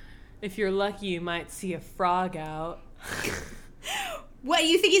 if you're lucky, you might see a frog out? what,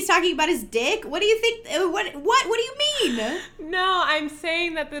 you think he's talking about his dick? What do you think? What do you mean? No, I'm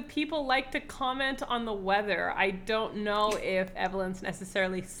saying that the people like to comment on the weather. I don't know if Evelyn's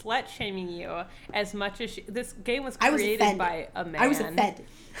necessarily slut shaming you as much as this game was created by a man. I was offended.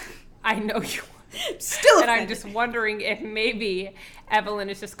 I know you. Still offended. And I'm just wondering if maybe Evelyn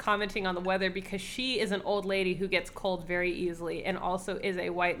is just commenting on the weather because she is an old lady who gets cold very easily and also is a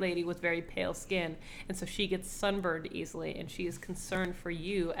white lady with very pale skin. And so she gets sunburned easily and she is concerned for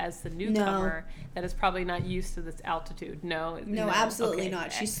you as the newcomer that is probably not used to this altitude. No, absolutely okay.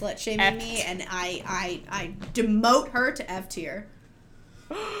 not. She's slut shaming me and I demote her to F tier.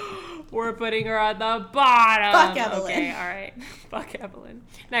 We're putting her on the bottom. Fuck Evelyn. Okay, all right. Fuck Evelyn.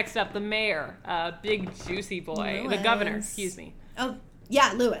 Next up, the mayor, big juicy boy. Lewis. The governor, excuse me. Oh,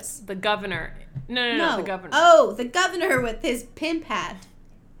 Yeah, Lewis. The governor. No, the governor. Oh, the governor with his pimp hat.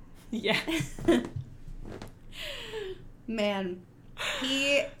 Yeah. Man,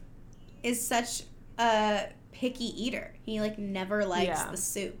 he is such a picky eater. He like never likes the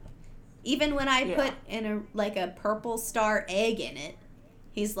soup. Even when I put in a purple star egg in it,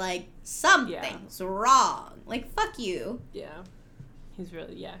 he's like, something's wrong. Like, fuck you. Yeah. He's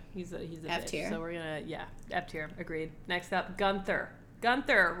really, he's a F bitch. tier. So we're gonna, F tier, agreed. Next up, Gunther.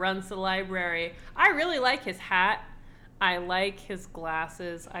 Gunther runs the library. I really like his hat. I like his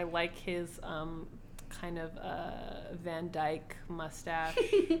glasses. I like his kind of Van Dyke mustache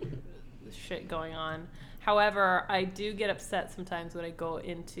shit going on. However, I do get upset sometimes when I go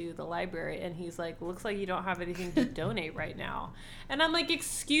into the library and he's like, looks like you don't have anything to donate right now. And I'm like,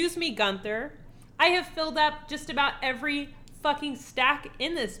 excuse me, Gunther. I have filled up just about every fucking stack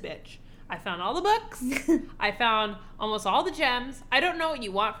in this bitch. I found all the books. I found almost all the gems. I don't know what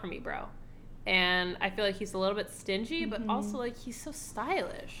you want from me, bro. And I feel like he's a little bit stingy, but also like he's so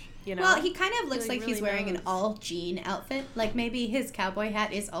stylish. You know? Well, he kind of looks like really he's wearing knows. an all jean outfit. Like maybe his cowboy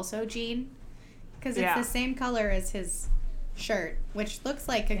hat is also jean. Because it's the same color as his shirt, which looks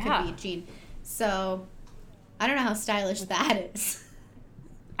like it could be jean. So, I don't know how stylish that is.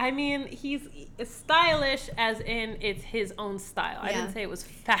 I mean, he's stylish as in it's his own style. I didn't say it was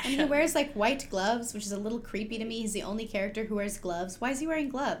fashion. And he wears like white gloves, which is a little creepy to me. He's the only character who wears gloves. Why is he wearing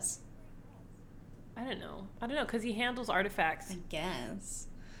gloves? I don't know, because he handles artifacts. I guess.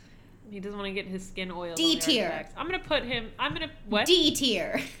 He doesn't want to get his skin oiled. D on the tier. artifacts. What? D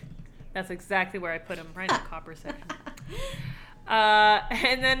tier. That's exactly where I put him, right in the copper section.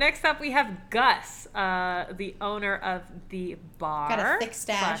 And then next up we have Gus, the owner of the bar. Got a thick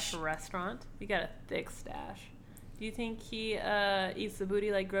stash. / restaurant. You got a thick stash. Do you think he eats the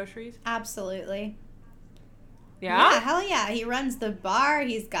booty like groceries? Absolutely. Yeah? Yeah, hell yeah. He runs the bar.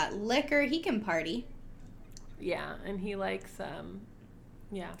 He's got liquor. He can party. Yeah, and he likes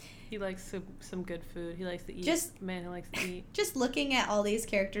he likes some good food. He likes to eat. He likes to eat. Just looking at all these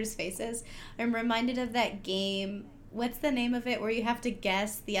characters' faces, I'm reminded of that game. What's the name of it where you have to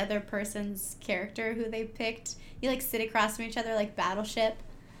guess the other person's character who they picked? You like sit across from each other like Battleship.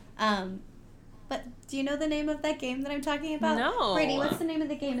 But do you know the name of that game that I'm talking about? No. Brady, what's the name of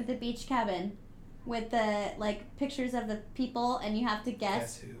the game at the beach cabin? With the like pictures of the people and you have to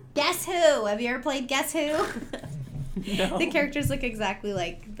guess. Guess Who? Guess Who? Have you ever played Guess Who? No. The characters look exactly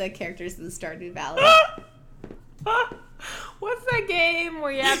like the characters in Stardew Valley. What's that game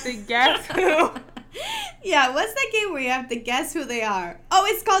where you have to guess who? Yeah, what's that game where you have to guess who they are? Oh,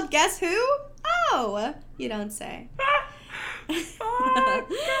 it's called Guess Who? Oh, you don't say.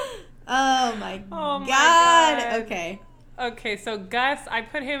 Oh my god. Okay. Okay, so Gus, I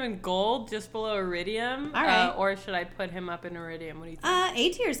put him in gold just below Iridium. All right. Or should I put him up in Iridium? What do you think? A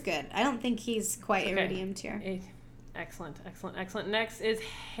tier's good. I don't think he's quite Iridium tier. Excellent. Next is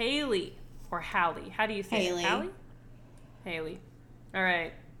Haley or Hallie. How do you say Haley. it? Hallie? Haley. All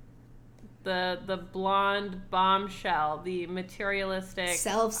right. The blonde bombshell, the materialistic,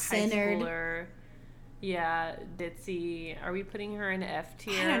 Self-centered. high schooler. Yeah, ditzy. Are we putting her in F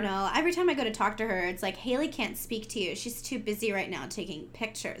tier? I don't know. Every time I go to talk to her, it's like, Haley can't speak to you. She's too busy right now taking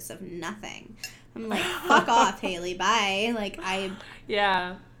pictures of nothing. I'm like, fuck off, Haley. Bye. Like,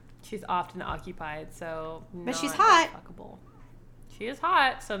 Yeah. She's often occupied, so But she's not hot. that fuckable. She is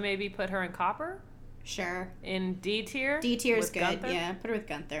hot, so maybe put her in copper? Sure. In D tier? D tier is with good. Gunther? Yeah, put her with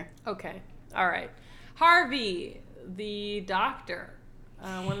Gunther. Okay. All right. Harvey, the doctor.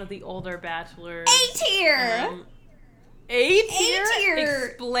 One of the older bachelors. A tier! A tier? A tier!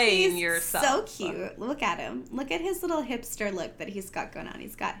 Explain He's yourself. so cute. Look at him. Look at his little hipster look that he's got going on.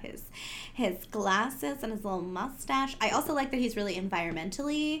 He's got his glasses and his little mustache. I also like that he's really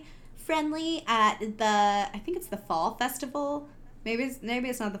environmentally friendly at I think it's the fall festival. Maybe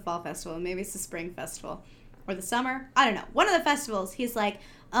it's not the fall festival. Maybe it's the spring festival. Or the summer. I don't know. One of the festivals, he's like,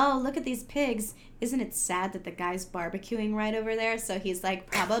 oh, look at these pigs. Isn't it sad that the guy's barbecuing right over there? So he's like,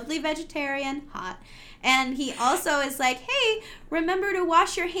 probably vegetarian, hot. And he also is like, hey, remember to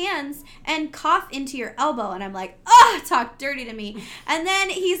wash your hands and cough into your elbow. And I'm like, oh, talk dirty to me. And then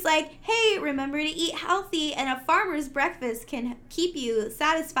he's like, hey, remember to eat healthy. And a farmer's breakfast can keep you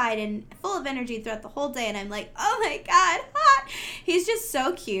satisfied and full of energy throughout the whole day. And I'm like, oh my God, hot. He's just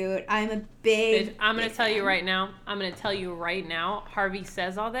so cute. I'm a big Bitch, I'm going to tell you fan. right now. Harvey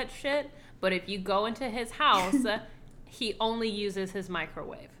says all that shit, but if you go into his house, he only uses his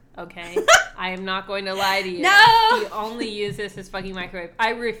microwave. Okay? I am not going to lie to you. No! He only uses his fucking microwave.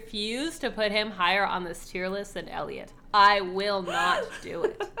 I refuse to put him higher on this tier list than Elliot. I will not do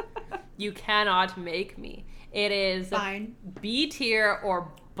it. You cannot make me. It is Fine. B tier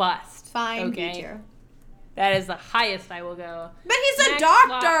or bust. Fine, okay? B tier. That is the highest I will go. But he's a Next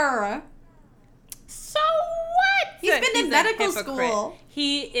doctor. So what? He's been in a medical hypocrite. school.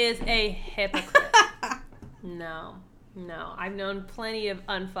 He is a hypocrite. No. I've known plenty of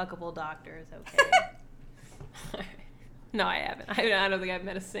unfuckable doctors, okay? No, I haven't. I don't think I've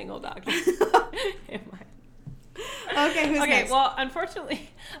met a single doctor in my... Okay, who's next? Well, unfortunately,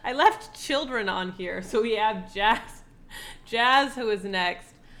 I left children on here, so we have Jazz, who is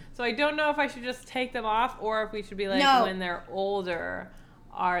next. So I don't know if I should just take them off, or if we should be like, No. when they're older,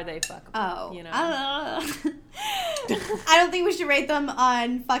 are they fuckable? Oh. You know? I don't think we should rate them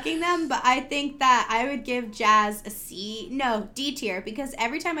on fucking them, but I think that I would give Jazz a C. No, D tier, because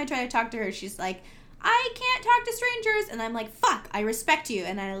every time I try to talk to her, she's like, I can't talk to strangers. And I'm like, fuck, I respect you.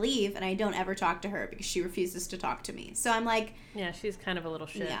 And I leave, and I don't ever talk to her because she refuses to talk to me. So I'm like... Yeah, she's kind of a little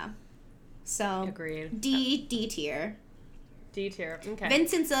shit. Yeah. So... Agreed. D tier. D tier. Okay.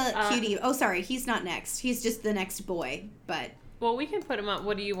 Vincent's a cutie. Oh, sorry, he's not next. He's just the next boy, but... Well, we can put him up.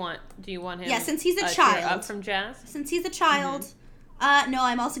 What do you want? Do you want him? Yeah, since he's a tier child. up from Jazz? Since he's a child... no,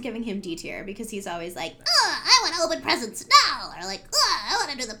 I'm also giving him D tier because he's always like, I want to open presents now. Or like, I want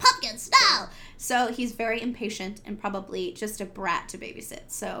to do the pumpkins now. so he's very impatient and probably just a brat to babysit.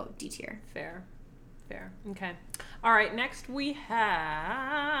 So D tier. Fair. Okay. All right. Next we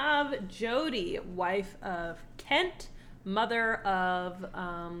have Jody, wife of Kent, mother of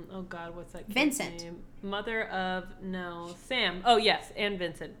oh God, what's that kid's Vincent. name? Mother of Sam. Oh yes, and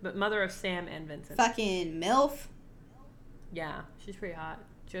Vincent, but mother of Sam and Vincent. Fucking MILF. Yeah, she's pretty hot.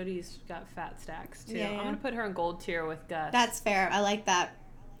 Jody's got fat stacks too. Yeah. I'm gonna put her in gold tier with Gus. That's fair. I like that.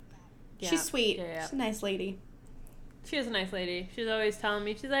 Yeah, She's sweet. Yeah. She's a nice lady. She is a nice lady. She's always telling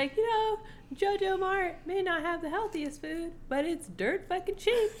me, she's like, Jojo Mart may not have the healthiest food, but it's dirt fucking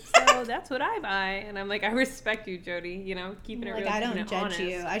cheap. So that's what I buy. And I'm like, I respect you, Jody. Keeping it Like, real, I keeping don't it judge honest.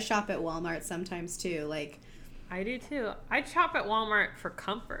 you. I shop at Walmart sometimes too. Like, I do too. I shop at Walmart for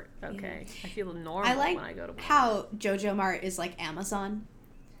comfort. Okay, I feel normal I like when I go to Walmart. how Jojo Mart is like Amazon.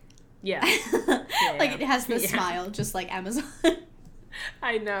 Yeah, Like, it has the Yeah. smile, just like Amazon.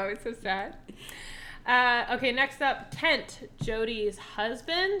 I know, it's so sad. Okay, next up, Kent, Jody's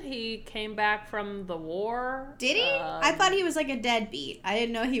husband. He came back from the war. Did he? I thought he was like a deadbeat. I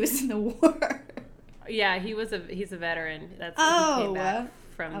didn't know he was in the war. Yeah, he's a veteran. That's he Oh. came back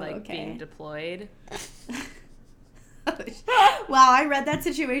from okay. being deployed. Wow, I read that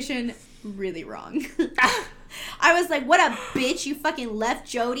situation really wrong. I was like, what a bitch, you fucking left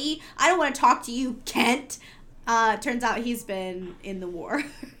Jody. I don't want to talk to you, Kent. Turns out he's been in the war.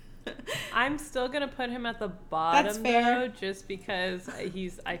 I'm still gonna put him at the bottom That's fair. though, just because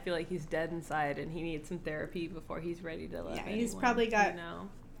I feel like he's dead inside and he needs some therapy before he's ready to love Yeah, anyone, he's probably got- you know?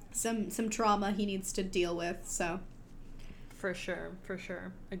 Some trauma he needs to deal with, so. For sure.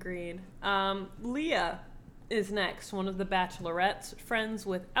 Agreed. Leah is next, one of the Bachelorettes, friends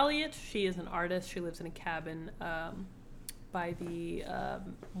with Elliot. She is an artist. She lives in a cabin by the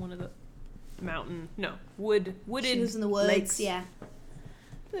one of the wooded She lives in the woods, lakes. yeah.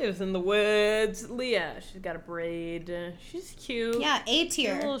 Lives in the woods. Leah, she's got a braid. She's cute. Yeah, A She's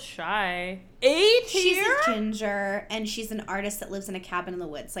a little tier. shy. A She's tier? a ginger, and she's an artist that lives in a cabin in the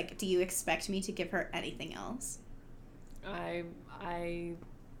woods. Like, do you expect me to give her anything else?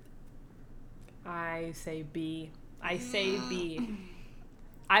 I say B. I say B.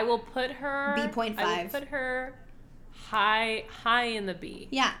 I will put her B.5. I will put her high in the B.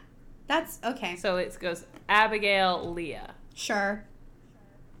 Yeah, that's okay. So it goes Abigail, Leah. Sure.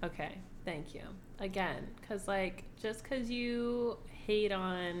 Okay, thank you. Again, because just because you hate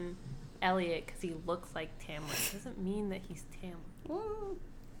on Elliot because he looks like Tamlin doesn't mean that he's Tamlin.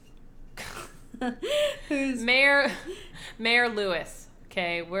 Who's Mayor Lewis.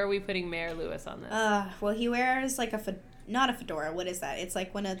 Okay, where are we putting Mayor Lewis on this? well, he wears like not a fedora. What is that? It's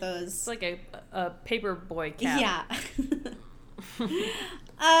like one of those. It's like a paper boy cap. Yeah.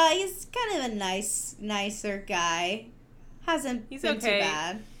 He's kind of a nicer guy. Hasn't He's been okay. too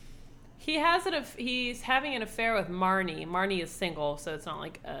bad. He's having an affair with Marnie. Marnie is single, so it's not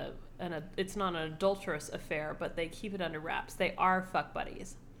like it's not an adulterous affair, but they keep it under wraps. They are fuck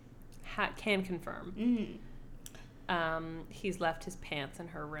buddies. Can confirm. He's left his pants in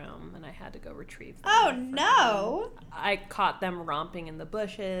her room, and I had to go retrieve them. Oh for no! him. I caught them romping in the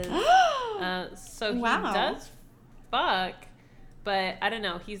bushes. So he Wow. does fuck, but I don't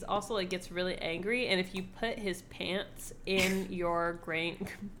know. He's also gets really angry, and if you put his pants in your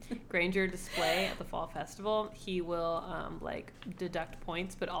Granger display at the fall festival, he will deduct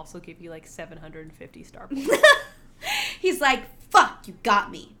points, but also give you 750 star points. He's like, fuck, you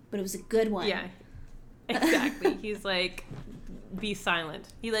got me. but it was a good one. Yeah, exactly. He's like, be silent.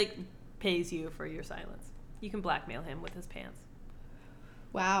 He like pays you for your silence. You can blackmail him with his pants.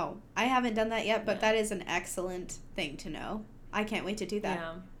 Wow. I haven't done that yet, but that is an excellent thing to know. I can't wait to do that.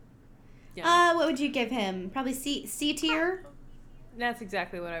 Yeah. What would you give him? Probably C tier? That's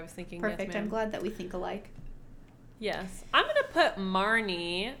exactly what I was thinking. Perfect. Yes, ma'am. I'm glad that we think alike. Yes. I'm going to put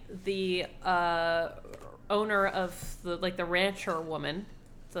Marnie, the owner of the rancher woman,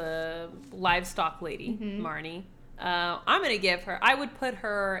 the livestock lady, Marnie. I'm going to give her, I would put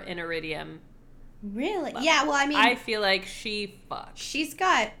her in Iridium. Really? Yeah, well, I mean, I feel like she fucks. she's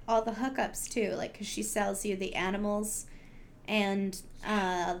got all the hookups too, like, because she sells you the animals and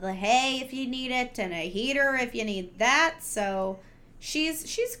the hay if you need it and a heater if you need that. So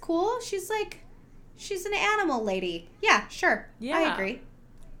she's cool. She's an animal lady. Yeah, sure. Yeah. I agree.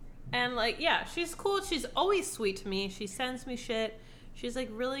 And like, yeah, she's cool. She's always sweet to me. She sends me shit. She's like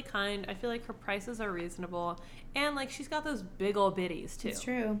really kind. I feel like her prices are reasonable. And like, she's got those big old bitties too. It's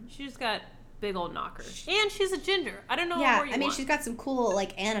true. She's got big old knockers. And she's a ginger. I don't know Yeah, what more you I mean, want. she's got some cool,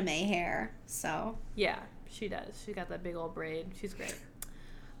 like, anime hair, so. Yeah, she does. She got that big old braid. She's great.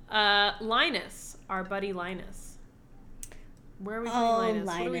 Linus, our buddy Linus. Where are we putting Linus?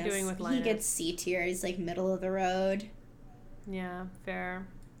 What are we doing with Linus? He gets C tier. He's, like, middle of the road. Yeah, fair.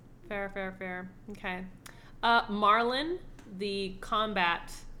 Okay. Marlon, the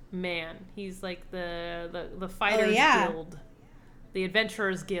combat man. He's like the fighters guild, the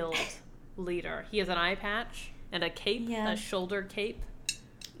adventurers guild leader. He has an eye patch and a cape, a shoulder cape.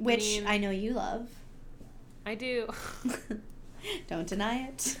 Which I know you love. I do. Don't deny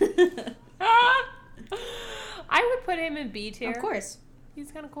it. I would put him in B tier. Of course.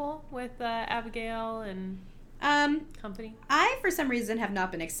 He's kind of cool with Abigail and company. I, for some reason, have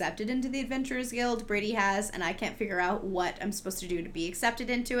not been accepted into the Adventurers Guild. Brady has, and I can't figure out what I'm supposed to do to be accepted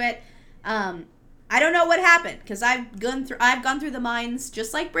into it. I don't know what happened, because I've gone through the mines,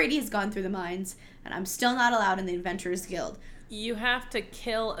 just like Brady has gone through the mines, and I'm still not allowed in the Adventurers Guild. You have to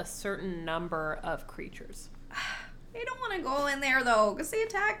kill a certain number of creatures. I don't want to go in there, though, because they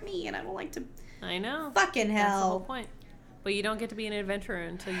attack me, and I don't like to... I know. Fucking hell. That's the whole point. But you don't get to be an adventurer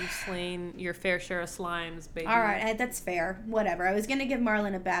until you've slain your fair share of slimes, baby. All right, that's fair. Whatever. I was going to give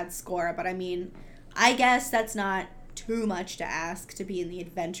Marlon a bad score, but I mean, I guess that's not too much to ask to be in the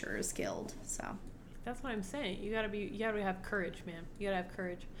Adventurers Guild, so... That's what I'm saying. You gotta have courage, man. You gotta have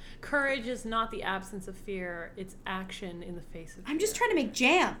courage. Courage is not the absence of fear. It's action in the face of fear. I'm just trying to make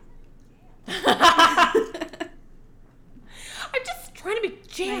jam. I'm just trying to make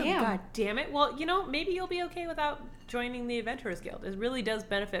jam. I am. God damn it. Well, maybe you'll be okay without joining the Adventurers Guild. It really does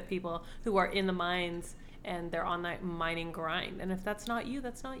benefit people who are in the mines and they're on that mining grind. And if that's not you,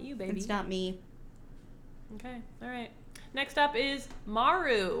 that's not you, baby. It's not me. Okay. All right. Next up is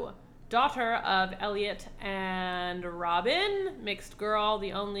Maru, daughter of Elliot and Robin, mixed girl,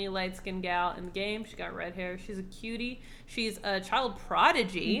 the only light-skinned gal in the game. She got red hair. She's a cutie. She's a child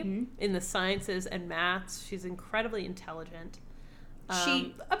prodigy in the sciences and maths. She's incredibly intelligent.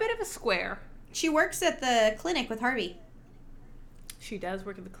 A bit of a square. She works at the clinic with Harvey. She does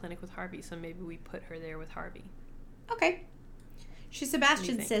work at the clinic with Harvey, so maybe we put her there with Harvey. Okay. She's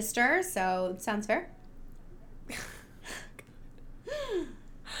Sebastian's sister, so it sounds fair.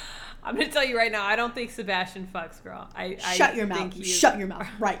 I'm going to tell you right now, I don't think Sebastian fucks, girl. Shut your mouth. Shut your mouth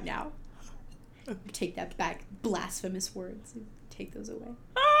right now. Take that back. Blasphemous words. Take those away.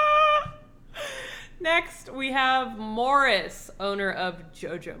 Next, we have Morris, owner of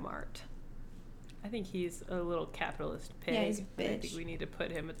Jojo Mart. I think he's a little capitalist pig. Yeah, he's a bitch. I think we need to put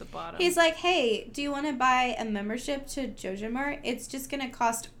him at the bottom. He's like, hey, do you want to buy a membership to Jojo Mart? It's just going to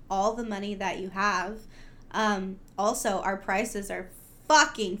cost all the money that you have. Also, our prices are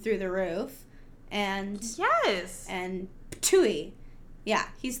fucking through the roof. And yes. And Tui. Yeah,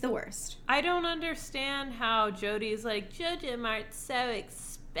 he's the worst. I don't understand how Jody's like, Jojo Mart's so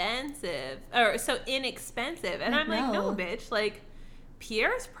expensive. Or so inexpensive. And I'm like, no, bitch. Like,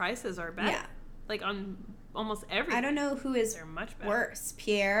 Pierre's prices are better. Yeah. Like, on almost everything. I don't know who is They're much better. worse,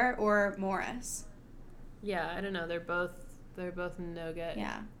 Pierre or Morris. Yeah, I don't know. They're both no-gut.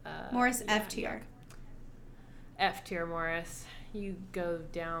 Yeah. Morris F tier. F tier, Morris. You go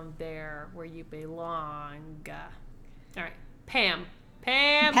down there where you belong. All right. Pam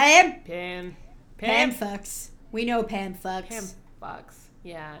fucks. We know Pam fucks. Pam fucks.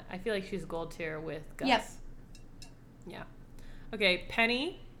 Yeah, I feel like she's gold tier with Gus. Yep. Yeah. Okay,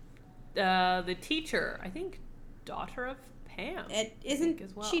 Penny, the teacher. I think daughter of Pam. Isn't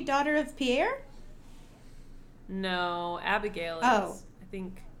as well. she daughter of Pierre? No, Abigail is. Oh. I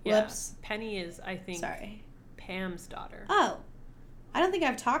think. Yeah. Whoops. Penny is, I think, Sorry. Pam's daughter. Oh. I don't don't think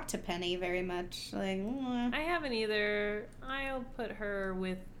I've talked to Penny very much. Like, I haven't either. I'll put her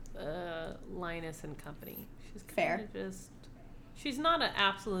with Linus and company. She's Fair. She's not an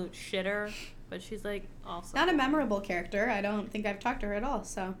absolute shitter, but she's like also not a memorable character. I don't think I've talked to her at all,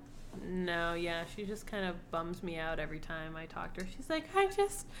 so. No, yeah, she just kind of bums me out every time I talk to her. She's like, I'm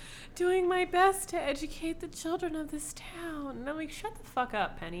just doing my best to educate the children of this town. And I'm like, shut the fuck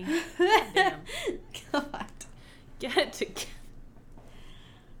up, Penny. Damn. God. Get it together.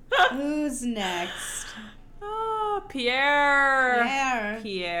 Who's next? Oh, Pierre.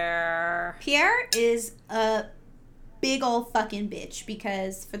 Pierre. Pierre is a big old fucking bitch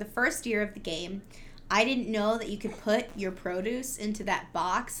because for the first year of the game, I didn't know that you could put your produce into that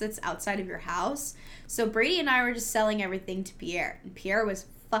box that's outside of your house. So Brady and I were just selling everything to Pierre. And Pierre was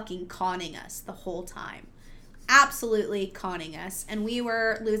fucking conning us the whole time. Absolutely conning us. And we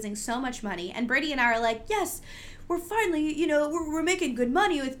were losing so much money. And Brady and I are like, yes, we're finally, we're making good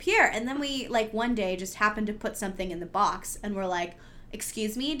money with Pierre. And then we, one day just happened to put something in the box. And we're like,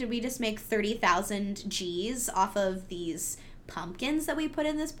 excuse me, did we just make 30,000 G's off of these pumpkins that we put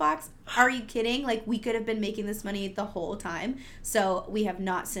in this box? Are you kidding? We could have been making this money the whole time. So we have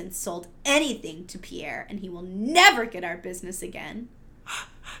not since sold anything to Pierre, and he will never get our business again.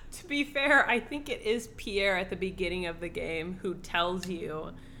 To be fair, I think it is Pierre at the beginning of the game who tells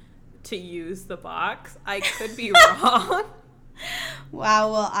you to use the box. I could be wrong.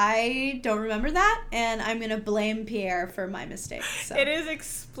 Wow, well, I don't remember that, and I'm going to blame Pierre for my mistake. So. It is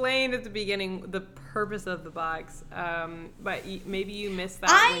explained at the beginning, the purpose of the box, but maybe you missed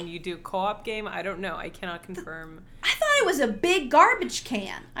that when you do co-op game. I don't know. I cannot confirm. I thought it was a big garbage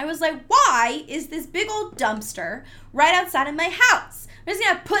can. I was like, why is this big old dumpster right outside of my house? I'm just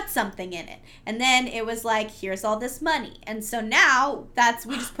going to put something in it. And then it was like, here's all this money. And so now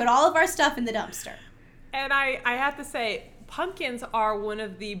we just put all of our stuff in the dumpster. And I have to say, pumpkins are one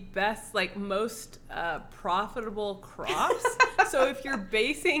of the best, most profitable crops. So if you're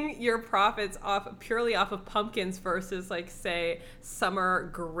basing your profits purely off of pumpkins versus, say,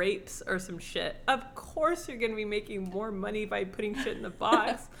 summer grapes or some shit, of course you're going to be making more money by putting shit in the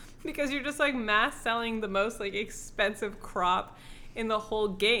box because you're just, mass selling the most, expensive crop in the whole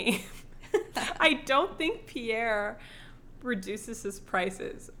game. I don't think Pierre reduces his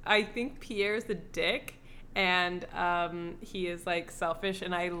prices. I think Pierre's a dick. And he is selfish,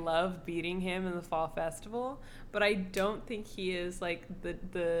 and I love beating him in the fall festival, but I don't think he is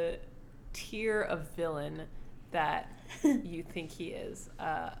the tier of villain that you think he is.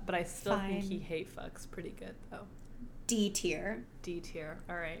 But I still think he hate fucks pretty good though. D tier.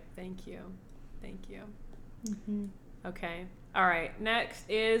 All right, thank you. Mm-hmm. Okay, all right. Next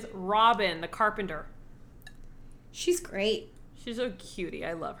is Robin, the carpenter. She's great. She's a cutie.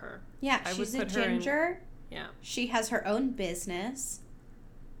 I love her. Yeah, she's a ginger. Yeah. She has her own business.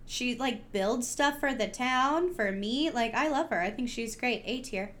 She, builds stuff for the town, for me. I love her. I think she's great. A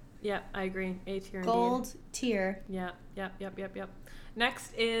tier. Yeah, I agree. A tier. Gold indeed. tier. Yeah.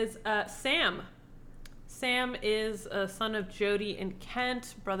 Next is Sam. Sam is a son of Jody and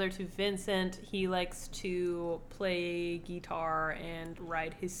Kent, brother to Vincent. He likes to play guitar and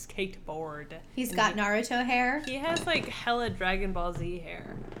ride his skateboard. He's got Naruto hair. He has, hella Dragon Ball Z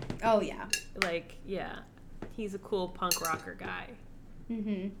hair. Oh, yeah. Yeah. He's a cool punk rocker guy.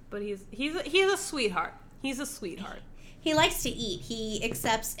 Mm-hmm. But he's a sweetheart. He's a sweetheart. He likes to eat. He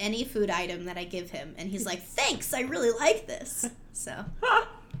accepts any food item that I give him, and he's like, thanks, I really like this. So.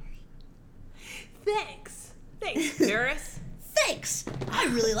 Thanks, Paris. Thanks, I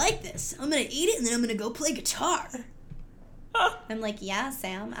really like this. I'm going to eat it, and then I'm going to go play guitar. I'm like, yeah,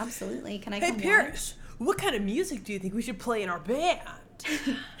 Sam, absolutely. Can I come Paris, what kind of music do you think we should play in our band?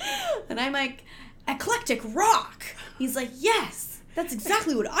 And I'm like, eclectic rock. He's like, yes, that's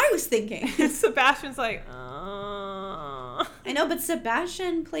exactly what I was thinking. Sebastian's like, I know, but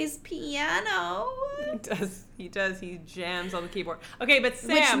Sebastian plays piano. He does. He jams on the keyboard. Okay, but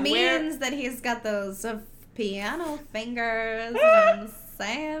Sam, which means that he's got those piano fingers. And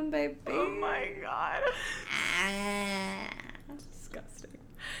Sam, baby. Oh my god. Disgusting.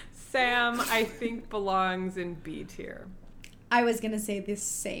 Sam, I think, belongs in B tier. I was going to say the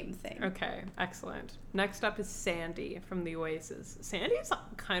same thing. Okay, excellent. Next up is Sandy from the Oasis. Sandy's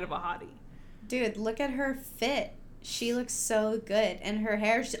kind of a hottie. Dude, look at her fit. She looks so good. And her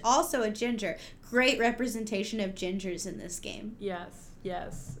hair, she's also a ginger. Great representation of gingers in this game.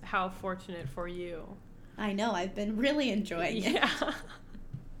 Yes. How fortunate for you. I know, I've been really enjoying it. Yeah.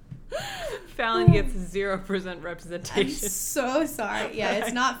 Fallon gets 0% I'm representation. so sorry. Yeah,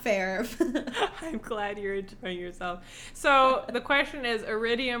 it's not fair. I'm glad you're enjoying yourself. So the question is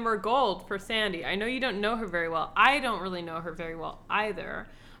iridium or gold for Sandy. I know you don't know her very well. I don't really know her very well either,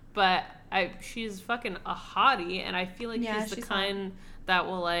 but she's fucking a hottie, and I feel like Yeah, she's the she's kind that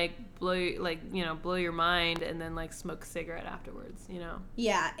will blow your mind and then smoke a cigarette afterwards.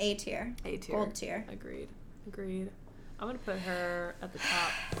 Yeah, A tier. A tier. Gold tier. Agreed. I'm gonna put her at the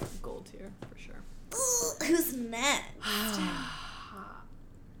top, gold tier for sure. Ooh, who's next?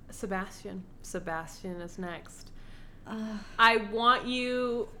 Sebastian is next. I want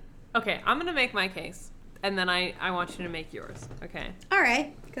you. Okay, I'm gonna make my case, and then I want you to make yours. Okay. All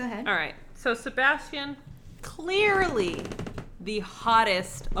right, go ahead. All right. So Sebastian, clearly the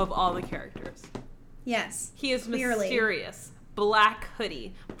hottest of all the characters. Yes. He is clearly. mysterious. Black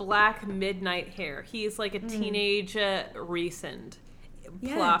hoodie, black midnight hair. He's like a teenage Rhysand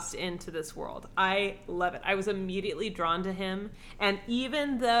plopped into this world. I love it. I was immediately drawn to him. And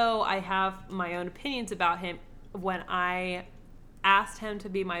even though I have my own opinions about him, when I asked him to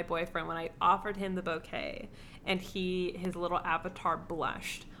be my boyfriend, when I offered him the bouquet and his little avatar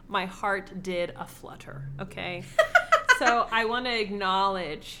blushed, my heart did a flutter, okay? So I want to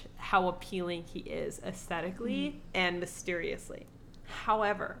acknowledge how appealing he is aesthetically and mysteriously.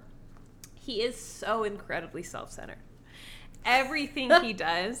 However, he is so incredibly self-centered. Everything he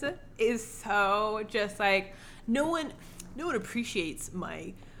does is so just no one appreciates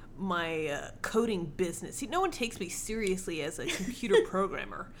my coding business. No one takes me seriously as a computer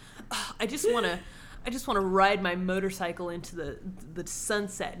programmer. I just want to ride my motorcycle into the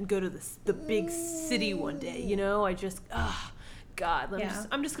sunset and go to the big city one day. God,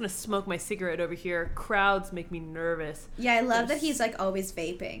 I'm just gonna smoke my cigarette over here. Crowds make me nervous. Yeah, I love that he's always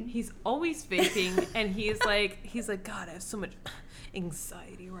vaping. He's always vaping, and he's like, God, I have so much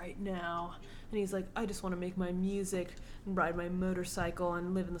anxiety right now. And he's like, I just want to make my music and ride my motorcycle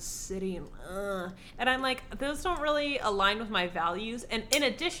and live in the city and I'm like, those don't really align with my values. And in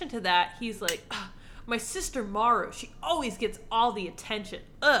addition to that, he's like, my sister Maru, she always gets all the attention.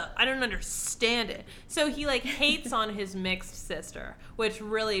 I don't understand it. So he hates on his mixed sister, which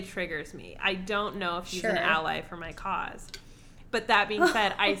really triggers me. I don't know if he's an ally for my cause. But that being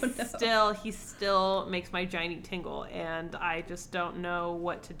said, he still makes my gynae tingle, and I just don't know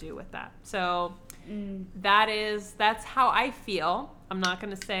what to do with that. So that's how I feel. I'm not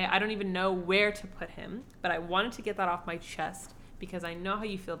going to say, I don't even know where to put him, but I wanted to get that off my chest because I know how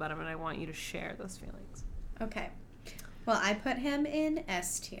you feel about him, and I want you to share those feelings. Okay. Well, I put him in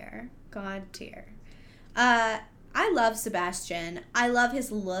S tier, God tier. I love Sebastian. I love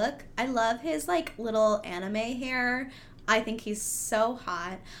his look. I love his little anime hair. I think he's so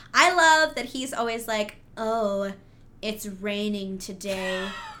hot. I love that he's always oh, it's raining today.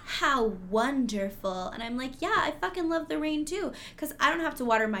 How wonderful. And I'm like, yeah, I fucking love the rain too, because I don't have to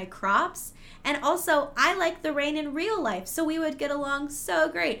water my crops. And also, I like the rain in real life, so we would get along so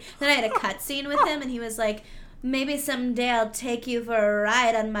great. Then I had a cutscene with him, and he was like, maybe someday I'll take you for a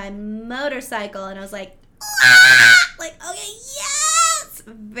ride on my motorcycle. And I was like, okay, yes!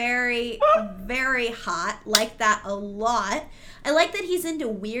 Very, very hot. Like that a lot. I like that he's into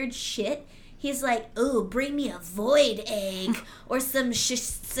weird shit. He's like, oh, bring me a void egg or some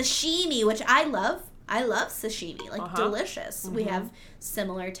sashimi, which I love. I love sashimi, delicious. Mm-hmm. We have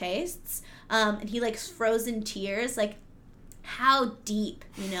similar tastes. And he likes frozen tears, how deep,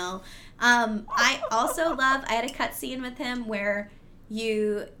 I also love, I had a cutscene with him where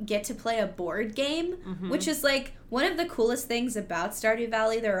you get to play a board game, which is one of the coolest things about Stardew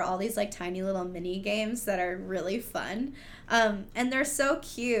Valley. There are all these tiny little mini games that are really fun. And they're so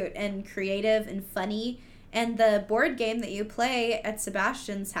cute and creative and funny. And the board game that you play at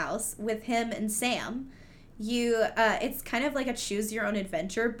Sebastian's house with him and Sam, it's kind of like a choose your own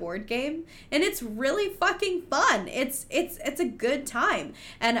adventure board game, and it's really fucking fun. It's a good time.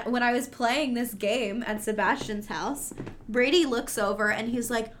 And when I was playing this game at Sebastian's house, Brady looks over and he's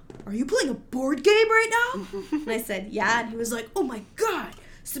like, are you playing a board game right now? And I said, yeah. And he was like, oh my God,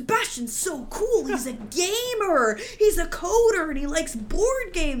 Sebastian's so cool. He's a gamer, he's a coder, and he likes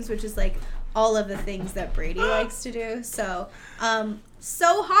board games, which is all of the things that Brady likes to do. So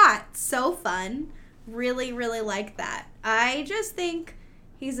so hot, so fun. Really, really like that. I just think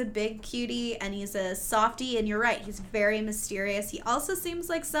he's a big cutie and he's a softie, and you're right, he's very mysterious. He also seems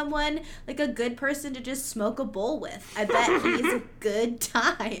like someone, a good person to just smoke a bowl with. I bet he's a good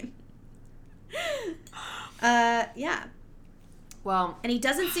time. Yeah. Well, and he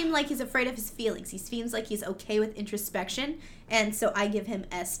doesn't seem like he's afraid of his feelings. He seems like he's okay with introspection, and so I give him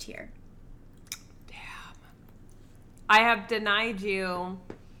S tier. Damn. I have denied you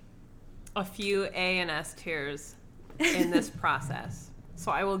a few A and S tiers in this process.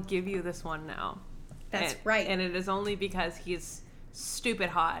 So I will give you this one now. That's right. And it is only because he's stupid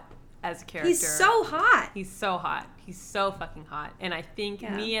hot as a character. He's so hot. He's so hot. He's so fucking hot. And I think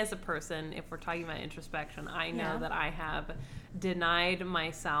Yeah. me as a person, if we're talking about introspection, I know Yeah. that I have denied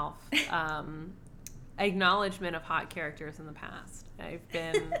myself acknowledgement of hot characters in the past. I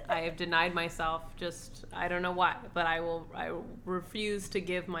have denied myself just, I don't know why, but I will refuse to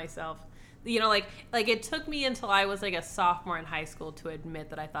give myself, like it took me until I was like a sophomore in high school to admit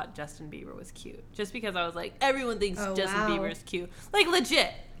that I thought Justin Bieber was cute. Just because I was like, everyone thinks Justin Bieber is cute. Like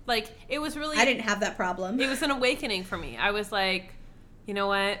legit. Like it was really, I didn't have that problem. it was an awakening for me. I was like, you know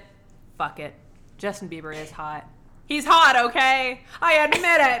what? Fuck it. Justin Bieber is hot. He's hot, okay? I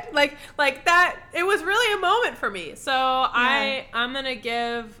admit it. Like that. It was really a moment for me. So I'm gonna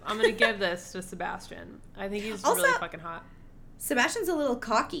give this to Sebastian. I think he's Also, really fucking hot. Sebastian's a little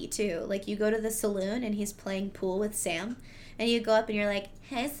cocky too. Like you go to the saloon and he's playing pool with Sam, and you go up and you're like,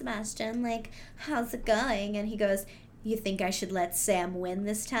 "Hey Sebastian, like how's it going?" And he goes, "You think I should let Sam win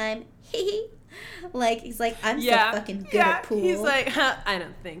this time?" Like he's like, "I'm so fucking good at pool." He's like, I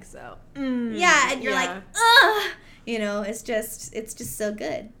don't think so. Yeah, and you're like, ugh. You know, it's just so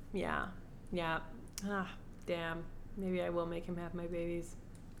good. Yeah. Ah, damn. Maybe I will make him have my babies.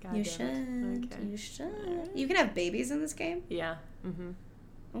 God You damn should. it. Okay. You should. You can have babies in this game? Yeah. Mm-hmm.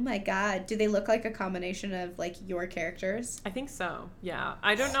 Oh my god. Do they look like a combination of like your characters? I think so. Yeah.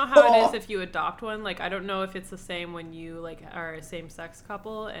 I don't know how it is if you adopt one. Like, I don't know if it's the same when you like are a same-sex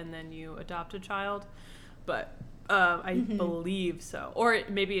couple and then you adopt a child, but I believe so. Or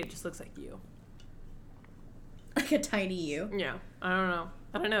maybe it just looks like you. Like a tiny you. Yeah. I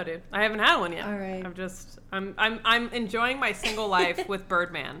don't know, dude. I haven't had one yet. All right. I'm enjoying my single life with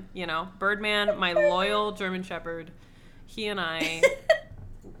Birdman, you know? Birdman, my loyal German Shepherd. He and I,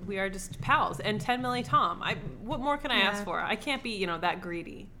 we are just pals. And 10 Milli Tom. What more can I ask for? I can't be, that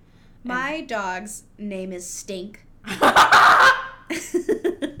greedy. My dog's name is Stink.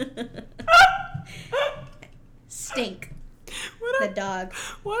 Stink. The dog.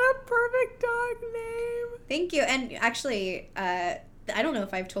 What a perfect dog name. Thank you. And actually, I don't know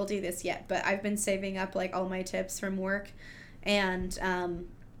if I've told you this yet, but I've been saving up like all my tips from work, and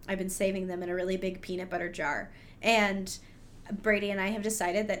I've been saving them in a really big peanut butter jar. And Brady and I have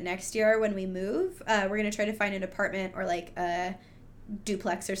decided that next year when we move, we're going to try to find an apartment or like a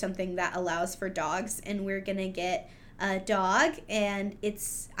duplex or something that allows for dogs, and we're going to get a dog, and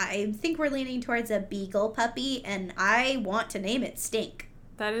I think we're leaning towards a beagle puppy, and I want to name it Stink.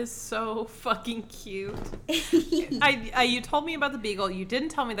 That is so fucking cute. You told me about the beagle. You didn't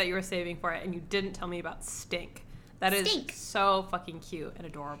tell me that you were saving for it, and you didn't tell me about Stink. That is Stink. so fucking cute and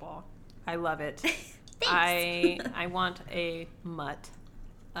adorable. I love it. Thanks. I want a mutt.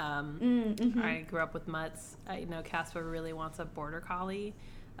 I grew up with mutts. I know Casper really wants a border collie.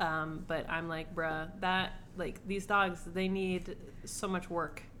 But I'm like, bruh, these dogs, they need so much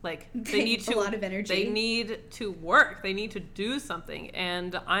work. Like, they need a lot of energy. They need to work. They need to do something.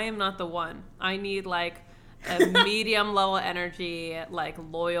 And I am not the one. I need, like, a medium level energy, like,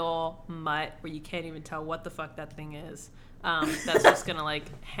 loyal mutt where you can't even tell what the fuck that thing is. That's just gonna, like,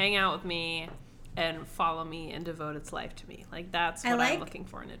 hang out with me and follow me and devote its life to me. Like, that's what I'm looking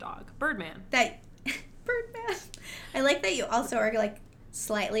for in a dog. Birdman. Birdman. I like that you also are, like,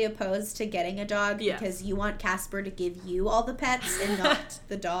 slightly opposed to getting a dog because you want Casper to give you all the pets and not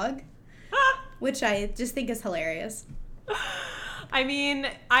the dog, which I just think is hilarious. I mean,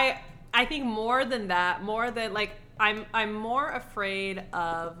 I think more than that, like I'm more afraid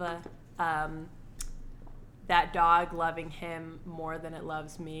of that dog loving him more than it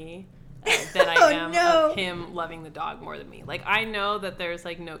loves me. Than I am of him loving the dog more than me. Like, I know that there's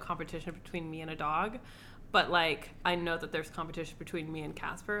like no competition between me and a dog. But, like, I know that there's competition between me and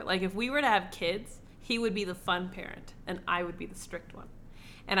Casper. Like, if we were to have kids, he would be the fun parent, and I would be the strict one.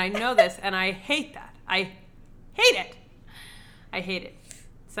 And I know this, and I hate that. I hate it. I hate it.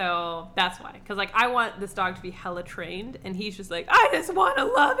 So that's why. Because, like, I want this dog to be hella trained, and he's just like, I just want to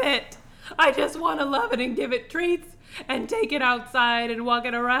love it. I just want to love it and give it treats and take it outside and walk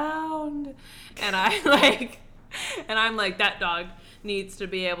it around. And I'm like, that dog needs to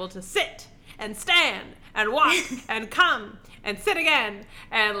be able to sit and stand and walk and come and sit again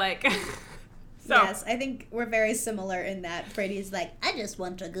and like so. Yes, I think we're very similar in that Brady's like, I just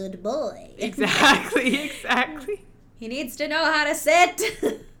want a good boy. Exactly. He needs to know how to sit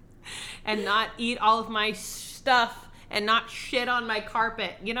and not eat all of my stuff and not shit on my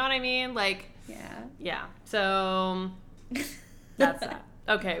carpet. You know what I mean? Like, yeah. So that's that.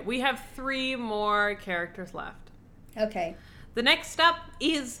 Okay, we have 3 more characters left. Okay. The next up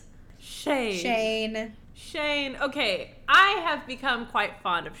is Shane. Okay, I have become quite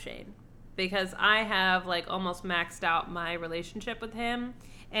fond of Shane because I have like almost maxed out my relationship with him,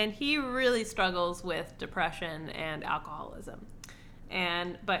 and he really struggles with depression and alcoholism.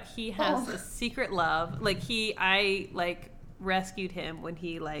 But he has a secret love. Like I rescued him when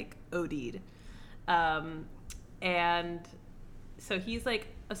he like OD'd. And so he's like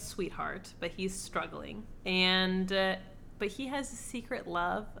a sweetheart, but he's struggling. But he has a secret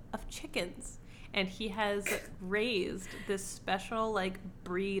love of chickens. And he has raised this special like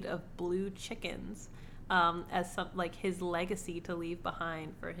breed of blue chickens as some like his legacy to leave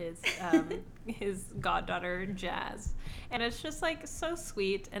behind for his goddaughter Jazz. And it's just like so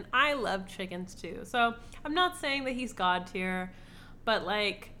sweet, and I love chickens too. So I'm not saying that he's god tier, but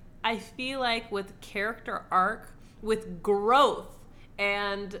like I feel like with character arc, with growth,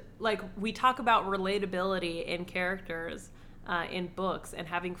 and like we talk about relatability in characters in books and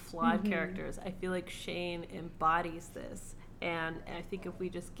having flawed characters, I feel like Shane embodies this, and I think if we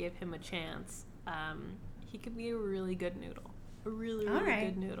just give him a chance, he could be a really good noodle. A really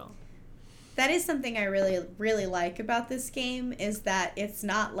good noodle. That is something I really, really like about this game, is that it's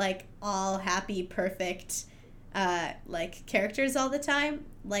not like all happy, perfect, like characters all the time.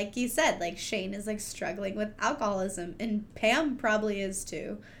 Like you said, like Shane is like struggling with alcoholism, and Pam probably is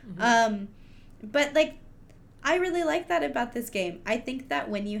too. But like, I really like that about this game. I think that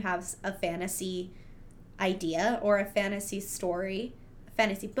when you have a fantasy idea or a fantasy story, a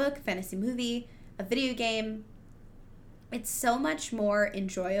fantasy book, fantasy movie, a video game, it's so much more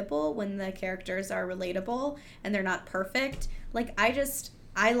enjoyable when the characters are relatable and they're not perfect. Like,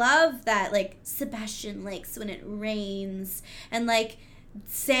 I love that, like, Sebastian likes when it rains, and, like,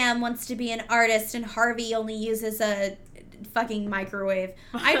 Sam wants to be an artist and Harvey only uses a fucking microwave.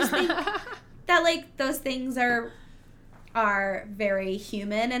 I just think that, like, those things are very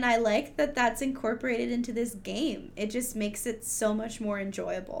human, and I like that that's incorporated into this game. It just makes it so much more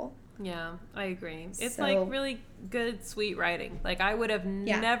enjoyable. Yeah, I agree. It's like really good, sweet writing. Like, I would have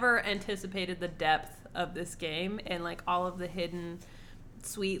never anticipated the depth of this game and like all of the hidden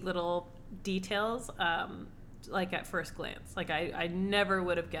sweet little details, like at first glance. Like I never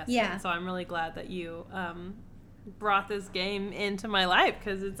would have guessed it. So I'm really glad that you brought this game into my life,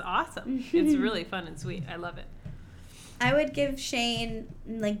 because it's awesome. It's really fun and sweet. I love it. I would give Shane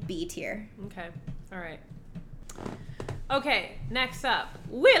like B tier. Okay. All right. Okay, next up,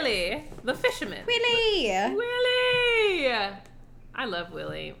 Willie, the fisherman. Willie! I love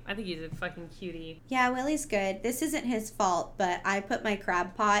Willie. I think he's a fucking cutie. Yeah, Willie's good. This isn't his fault, but I put my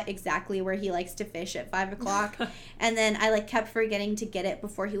crab pot exactly where he likes to fish at 5 o'clock. And then I like kept forgetting to get it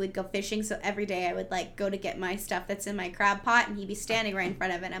before he would go fishing. So every day I would like go to get my stuff that's in my crab pot, and he'd be standing right in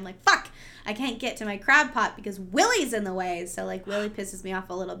front of it. And I'm like, fuck, I can't get to my crab pot because Willie's in the way. So like Willie pisses me off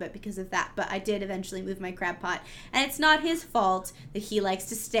a little bit because of that. But I did eventually move my crab pot. And it's not his fault that he likes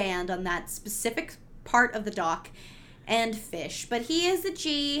to stand on that specific part of the dock and fish, but he is a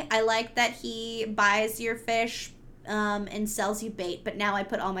G. I like that he buys your fish and sells you bait, but now I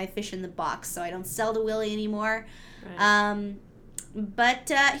put all my fish in the box, so I don't sell to Willie anymore. Right.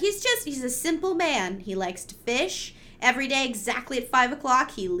 But he's a simple man. He likes to fish. Every day exactly at 5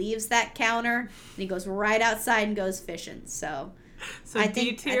 o'clock he leaves that counter and he goes right outside and goes fishing. So I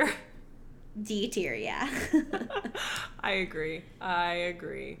think D tier? D tier, yeah. I agree.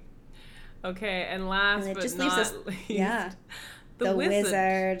 Okay, and last but just not least, the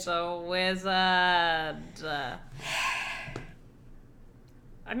wizard. The wizard.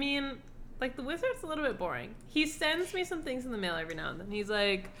 I mean, like, the wizard's a little bit boring. He sends me some things in the mail every now and then. He's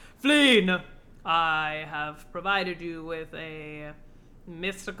like, Fleen, I have provided you with a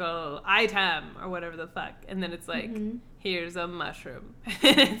mystical item, or whatever the fuck. And then it's like, here's a mushroom.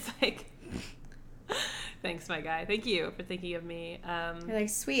 And it's like... Thanks, my guy. Thank you for thinking of me. You're like,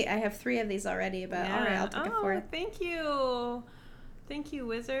 sweet, I have 3 of these already, but all right, I'll take a 4th. Thank you,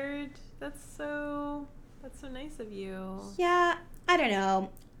 wizard. That's so nice of you. Yeah, I don't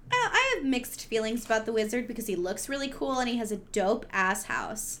know. I have mixed feelings about the wizard because he looks really cool and he has a dope ass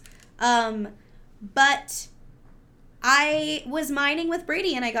house. But I was mining with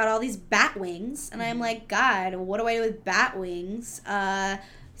Brady and I got all these bat wings, and I'm like, God, what do I do with bat wings?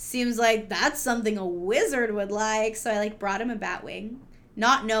 Seems like that's something a wizard would like. So I like brought him a bat wing,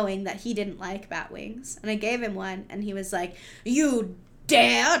 not knowing that he didn't like bat wings. And I gave him one, and he was like, "You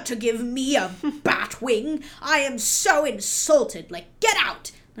dare to give me a bat wing? I am so insulted. Like, get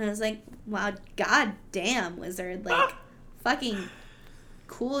out." And I was like, wow, god damn, wizard. Like, fucking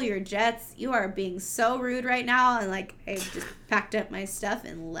cool your jets. You are being so rude right now. And like, I just packed up my stuff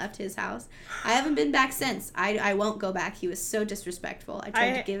and left his house. I haven't been back since. I won't go back. He was so disrespectful. I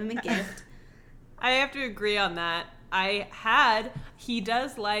tried to give him a gift. I have to agree on that. He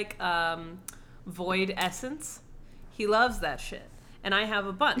does like Void Essence. He loves that shit. And I have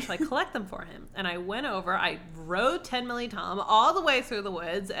a bunch. So I collect them for him. And I went over, I rode 10 Milli Tom all the way through the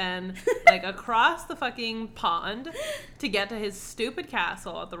woods and like across the fucking pond to get to his stupid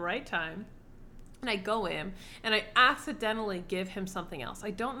castle at the right time. And I go in and I accidentally give him something else.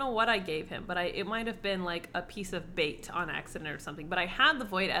 I don't know what I gave him, but it might have been like a piece of bait on accident or something. But I had the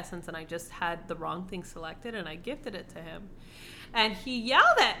Void Essence and I just had the wrong thing selected and I gifted it to him. And he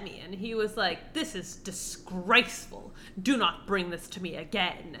yelled at me and he was like, "This is disgraceful. Do not bring this to me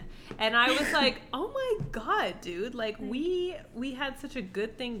again." And I was like, "Oh my God, dude. Like we had such a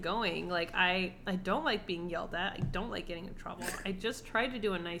good thing going. Like I don't like being yelled at. I don't like getting in trouble. I just tried to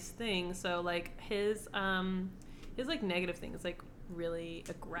do a nice thing." So like his like negative thing is like really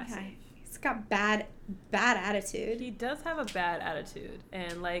aggressive. Okay. He's got bad attitude. He does have a bad attitude.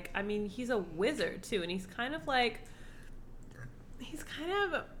 And like, I mean, he's a wizard too, and he's kind of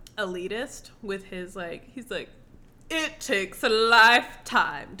elitist with his like, he's like, "It takes a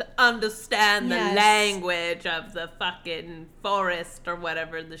lifetime to understand the language of the fucking forest," or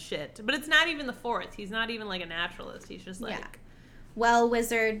whatever the shit. But it's not even the forest. He's not even like a naturalist. He's just like, well,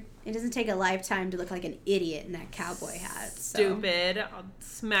 wizard, it doesn't take a lifetime to look like an idiot in that cowboy hat. So. Stupid. I'll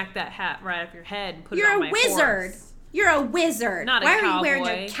smack that hat right off your head and put it You're on a my wizard. horse. You're a wizard. Not a Why are cowboy. you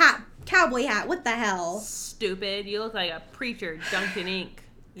wearing a cowboy hat? What the hell? Stupid. You look like a preacher dunked in ink,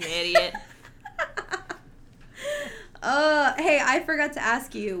 you idiot. Hey, I forgot to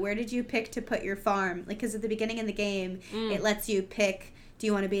ask you, where did you pick to put your farm? Like, because at the beginning of the game, it lets you pick, do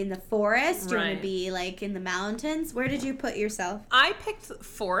you want to be in the forest? Do you want to be, like, in the mountains? Where did you put yourself? I picked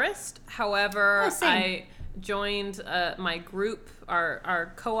forest. However, same. I joined my group.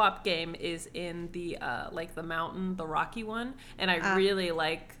 Our co-op game is in the, like, the mountain, the rocky one. And I really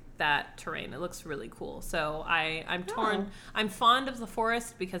like that terrain. It looks really cool. So I'm torn. I'm fond of the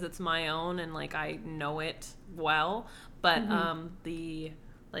forest because it's my own and, like, I know it well. But the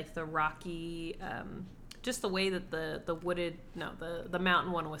rocky, just the way that the wooded, the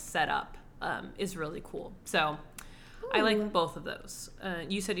mountain one was set up is really cool. So I like both of those.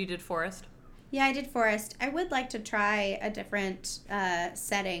 You said you did forest? Yeah, I did forest. I would like to try a different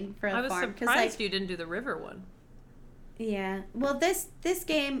setting for the farm. I was surprised you didn't do the river one. Yeah. Well, this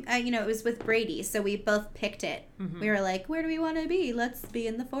game, it was with Brady, so we both picked it. We were like, where do we want to be? Let's be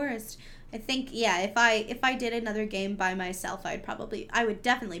in the forest. I think, if I did another game by myself, I would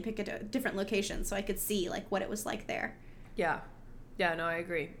definitely pick a different location so I could see, like, what it was like there. Yeah. Yeah, no, I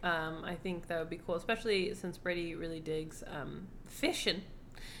agree. I think that would be cool, especially since Brady really digs fishing.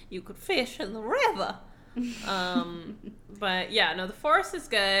 You could fish in the river. But yeah, no, the forest is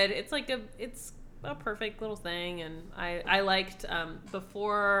good. It's like it's a perfect little thing, and I liked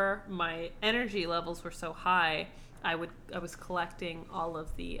before my energy levels were so high, I was collecting all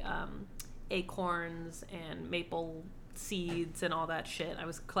of the acorns and maple seeds and all that shit. I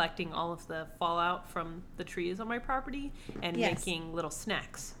was collecting all of the fallout from the trees on my property and making little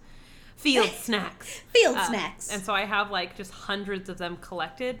snacks. Field snacks. Snacks. And so I have like just hundreds of them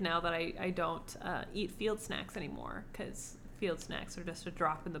collected now that I don't eat field snacks anymore, because field snacks are just a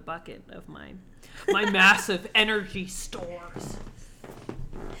drop in the bucket of my massive energy stores.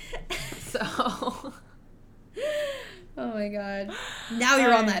 So... Oh my God. Now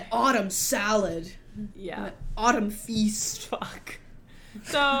you're on that autumn salad. Yeah. That autumn feast. Fuck.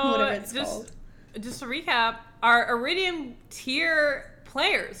 So, whatever it's called. Just to recap, our Iridium tier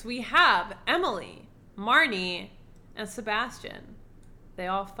players, we have Emily, Marnie, and Sebastian. They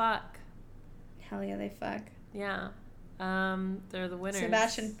all fuck. Hell yeah, they fuck. Yeah. They're the winners.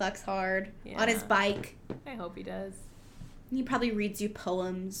 Sebastian fucks hard. On his bike. I hope he does. He probably reads you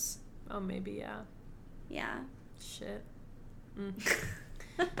poems. Oh, maybe, yeah. Yeah. Shit.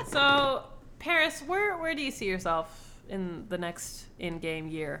 So, Paris, where do you see yourself in the next in-game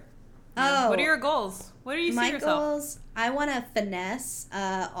year? What are your goals? What do you see yourself? My goals, I want to finesse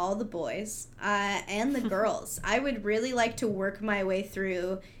all the boys and the girls. I would really like to work my way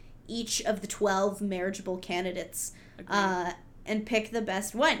through each of the 12 marriageable candidates and pick the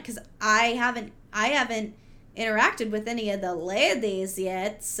best one, because I haven't interacted with any of the ladies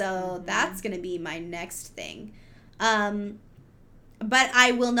yet, so that's going to be my next thing. But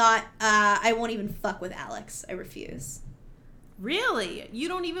I will not, I won't even fuck with Alex. I refuse. Really? You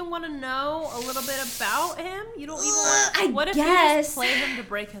don't even want to know a little bit about him? You don't even want... What if you guess. just play him to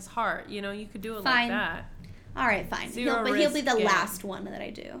break his heart? You know, you could do it Fine. like that. All right, fine. Zero But he'll be risk the game. last one that I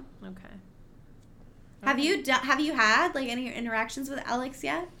do. Okay. Have you had like any interactions with Alex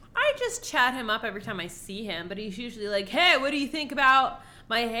yet? I just chat him up every time I see him, but he's usually like, "Hey, what do you think about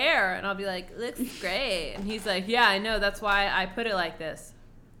my hair?" And I'll be like, "Looks great." And he's like, "Yeah, I know. That's why I put it like this."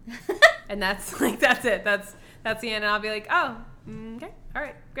 And that's it. That's the end. And I'll be like, "Oh, okay, all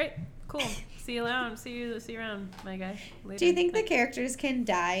right, great, cool. See you around. See you around, my guy." Later. Do you think the characters can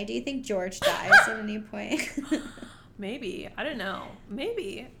die? Do you think George dies at any point? Maybe. I don't know.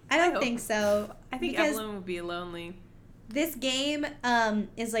 Maybe. I don't hope- think so. I think because Evelyn would be lonely. this game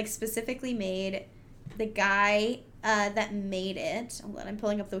is like specifically made. The guy that made it. Hold on, I'm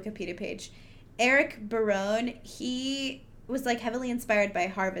pulling up the Wikipedia page. Eric Barone. He was like heavily inspired by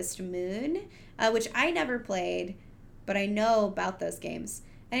Harvest Moon, which I never played, but I know about those games.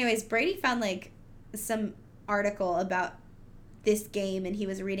 Anyways, Brady found like some article about this game and he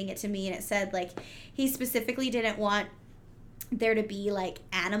was reading it to me and it said like he specifically didn't want there to be like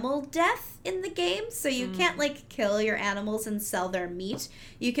animal death in the game, so you can't like kill your animals and sell their meat.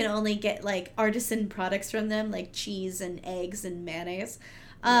 You can only get like artisan products from them, like cheese and eggs and mayonnaise.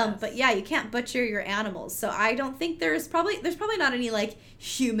 But yeah, you can't butcher your animals. So I don't think there's probably not any like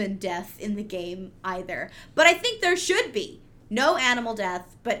human death in the game either. But I think there should be no animal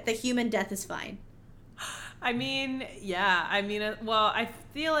death, but the human death is fine. I mean, yeah. I mean, well, I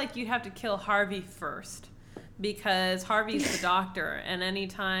feel like you'd have to kill Harvey first because Harvey's the doctor, and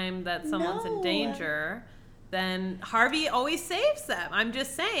anytime that someone's in No. danger, then Harvey always saves them. I'm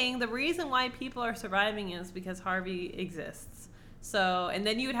just saying the reason why people are surviving is because Harvey exists. So, and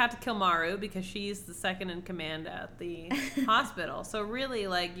then you would have to kill Maru because she's the second in command at the hospital. So really,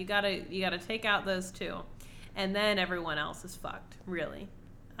 like, you gotta take out those two, and then everyone else is fucked. Really.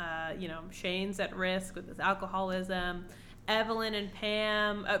 Shane's at risk with his alcoholism. Evelyn and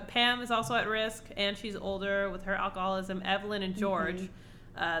Pam. Pam is also at risk, and she's older with her alcoholism. Evelyn and George,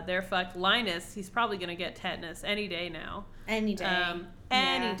 they're fucked. Linus, he's probably going to get tetanus any day now. Any day.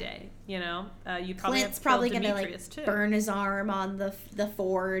 Any day, you probably Clint's have to probably kill gonna Demetrius, like too. burn his arm on the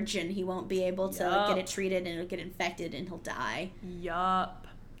forge, and he won't be able to like, get Yup. it treated, and it'll get infected, and he'll die. Yup.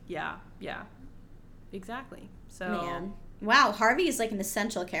 Yeah. Exactly. So, Man, wow, Harvey is like an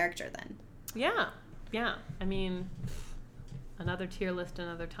essential character then. yeah. I mean, another tier list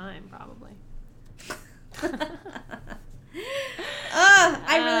another time, probably.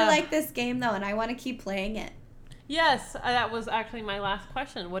 I really like this game though, and I want to keep playing it. Yes, that was actually my last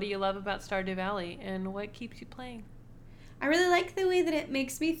question. What do you love about Stardew Valley, and what keeps you playing? I really like the way that it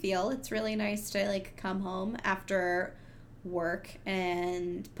makes me feel. It's really nice to like come home after work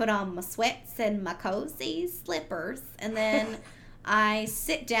and put on my sweats and my cozy slippers, and then I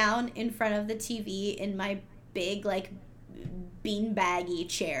sit down in front of the TV in my big like beanbaggy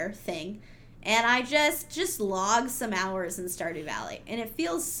chair thing, and I just log some hours in Stardew Valley, and it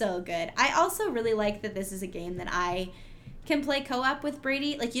feels so good. I also really like that this is a game that I can play co-op with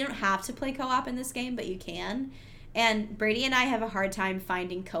Brady. Like, you don't have to play co-op in this game, but you can. And Brady and I have a hard time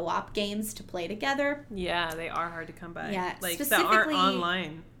finding co-op games to play together. Yeah, they are hard to come by. Yeah, like that specifically- aren't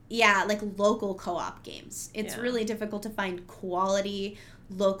online. Yeah, like local co-op games. It's Yeah. really difficult to find quality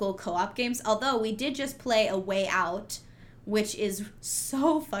local co-op games. Although we did just play A Way Out, which is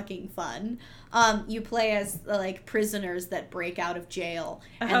so fucking fun. You play as like prisoners that break out of jail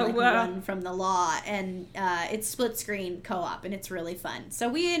and Oh, like wow. run from the law, and it's split screen co-op, and it's really fun. So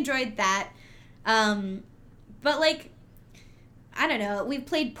we enjoyed that. But like, I don't know. We've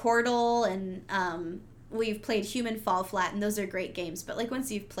played Portal and we've played Human Fall Flat, and those are great games. But like,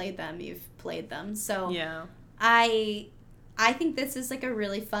 once you've played them, you've played them. So Yeah. I think this is like a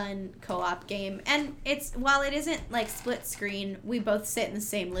really fun co-op game, and it's while it isn't like split screen, we both sit in the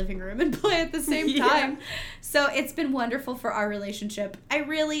same living room and play at the same Yeah. time. So it's been wonderful for our relationship. I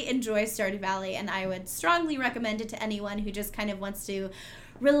really enjoy Stardew Valley, and I would strongly recommend it to anyone who just kind of wants to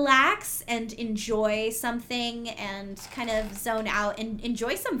relax and enjoy something and kind of zone out and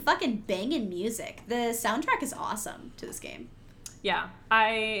enjoy some fucking banging music. The soundtrack is awesome to this game. Yeah,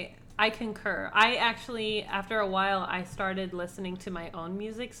 I concur. I actually, after a while, I started listening to my own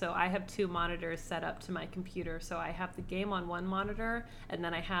music. So I have two monitors set up to my computer. So I have the game on one monitor, and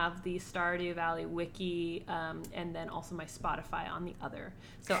then I have the Stardew Valley wiki, and then also my Spotify on the other.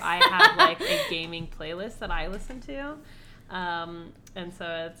 So I have like a gaming playlist that I listen to. And so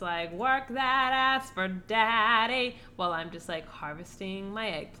it's like, work that ass for daddy, while I'm just like harvesting my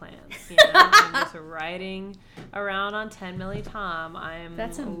eggplants. You know, I'm just riding around on 10 Milli Tom. I'm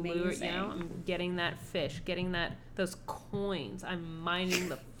That's amazing. I'm getting that fish, getting those coins. I'm mining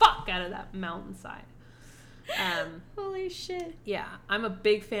the fuck out of that mountainside. Holy shit. Yeah, I'm a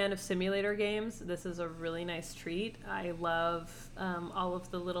big fan of simulator games. This is a really nice treat. I love all of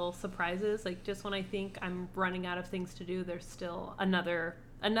the little surprises. Like, just when I think I'm running out of things to do, there's still another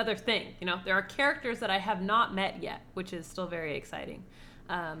thing. You know, there are characters that I have not met yet, which is still very exciting.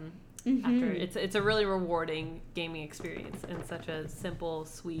 After it's a really rewarding gaming experience in such a simple,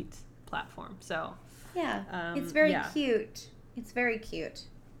 sweet platform. So yeah, it's very cute. It's very cute.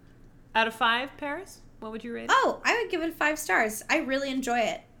 Out of 5, Paris, what would you rate it? Oh, I would give it 5 stars. I really enjoy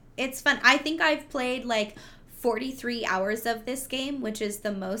it. It's fun. I think I've played like 43 hours of this game, which is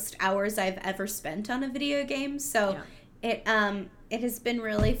the most hours I've ever spent on a video game. So it has been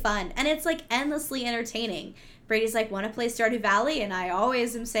really fun, and it's like endlessly entertaining. Brady's like, want to play Stardew Valley? And I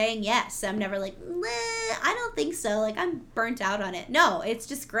always am saying yes. I'm never like, I don't think so. Like, I'm burnt out on it. No, it's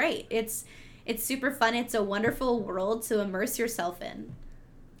just great. It's super fun. It's a wonderful world to immerse yourself in.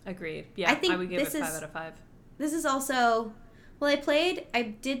 Agreed. Yeah, I would give it 5 out of 5. This is also, well,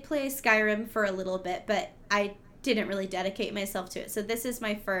 I did play Skyrim for a little bit, but I didn't really dedicate myself to it. So this is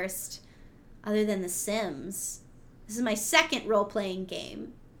my first, other than The Sims, this is my second role-playing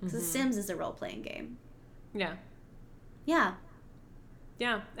game. Mm-hmm. The Sims is a role-playing game. Yeah. Yeah.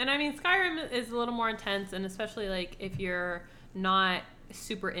 Yeah. And I mean, Skyrim is a little more intense, and especially like if you're not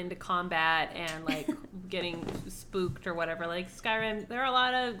super into combat and like getting spooked or whatever, like Skyrim, there are a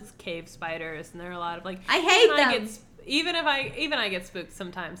lot of cave spiders, and there are a lot of like, I hate them. Even I get spooked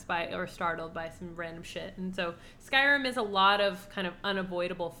sometimes by or startled by some random shit. And so Skyrim is a lot of kind of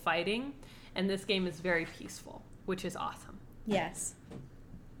unavoidable fighting, and this game is very peaceful, which is awesome. Yes.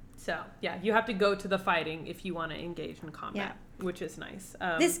 So, yeah, you have to go to the fighting if you want to engage in combat, which is nice.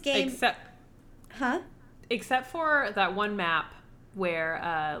 This game... Except for that one map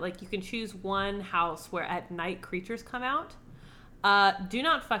where, like, you can choose one house where at night creatures come out. Do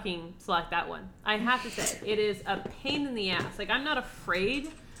not fucking select that one. I have to say, it is a pain in the ass. Like, I'm not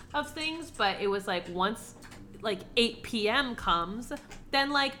afraid of things, but it was like once, like, 8 p.m. comes, then,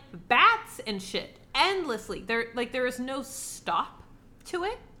 like, bats and shit endlessly. There is no stop to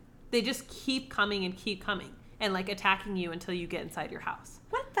it. They just keep coming and like attacking you until you get inside your house.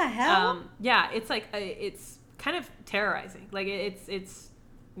 What the hell? Yeah, it's like it's kind of terrorizing. Like it's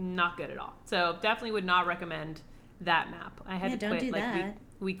not good at all. So definitely would not recommend that map. I had to quit. Do that.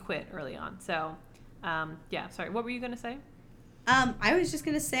 We quit early on. So yeah, sorry. What were you gonna say? I was just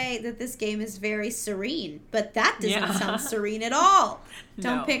gonna say that this game is very serene, but that does not sound serene at all.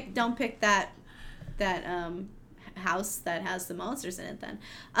 Don't pick that house that has the monsters in it then.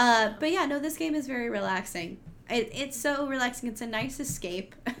 But yeah, no, this game is very relaxing. It's so relaxing. It's a nice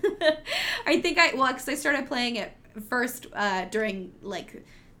escape. I think because I started playing it first during like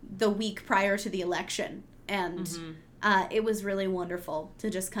the week prior to the election, and it was really wonderful to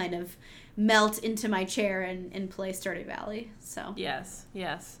just kind of melt into my chair and play Stardew Valley. So yes.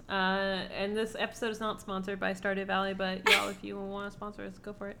 And this episode is not sponsored by Stardew Valley, but y'all, if you want to sponsor us,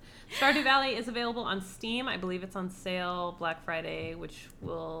 go for it. Stardew Valley is available on Steam. I believe it's on sale Black Friday, which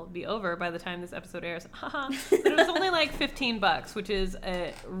will be over by the time this episode airs. But it was only like $15, which is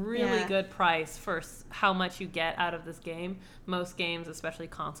a really good price for how much you get out of this game. Most games, especially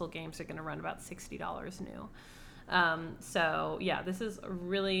console games, are going to run about $60 new. So yeah, this is a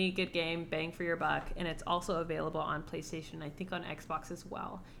really good game, bang for your buck, and it's also available on PlayStation, I think on Xbox as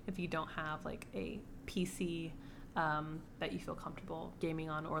well, if you don't have like a PC that you feel comfortable gaming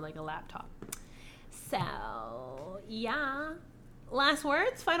on, or like a laptop. So yeah,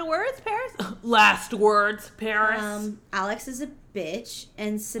 final words, Paris? Last words, Paris. Alex is a bitch,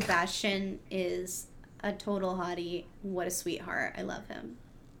 and Sebastian is a total hottie. What a sweetheart. I love him.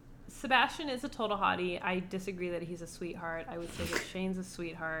 Sebastian is a total hottie. I disagree that he's a sweetheart. I would say that Shane's a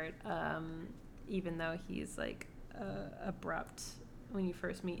sweetheart, even though he's like abrupt when you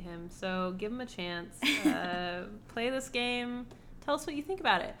first meet him. So give him a chance. Play this game. Tell us what you think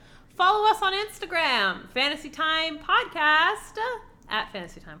about it. Follow us on Instagram, Fantasy Time Podcast, at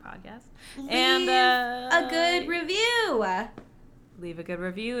Fantasy Time Podcast. Leave a good review. Leave a good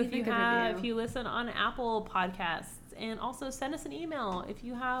review if you listen on Apple Podcasts. And also send us an email if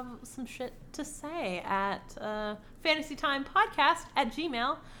you have some shit to say at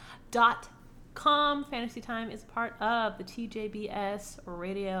fantasytimepodcast@gmail.com. Fantasy Time is part of the TJBS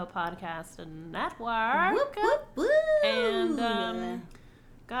Radio Podcast Network. Whoop, whoop, whoop. And,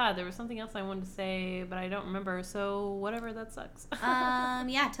 God, there was something else I wanted to say, but I don't remember. So whatever, that sucks.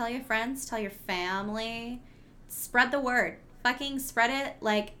 Yeah, tell your friends, tell your family. Spread the word. Fucking spread it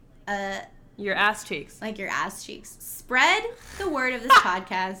like your ass cheeks. Like your ass cheeks. Spread the word of this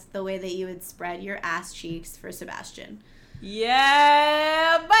podcast the way that you would spread your ass cheeks for Sebastian.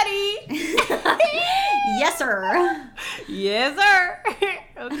 Yeah, buddy. Yes, sir. Yes, sir.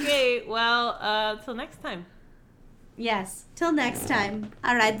 Okay, well, till next time. Yes. Till next time.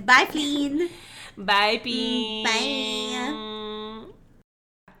 All right. Bye, Fleen. Bye, Bean. Bye.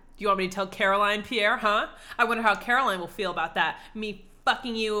 Do you want me to tell Caroline, Pierre, huh? I wonder how Caroline will feel about that. Me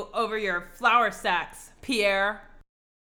fucking you over your flour sacks, Pierre.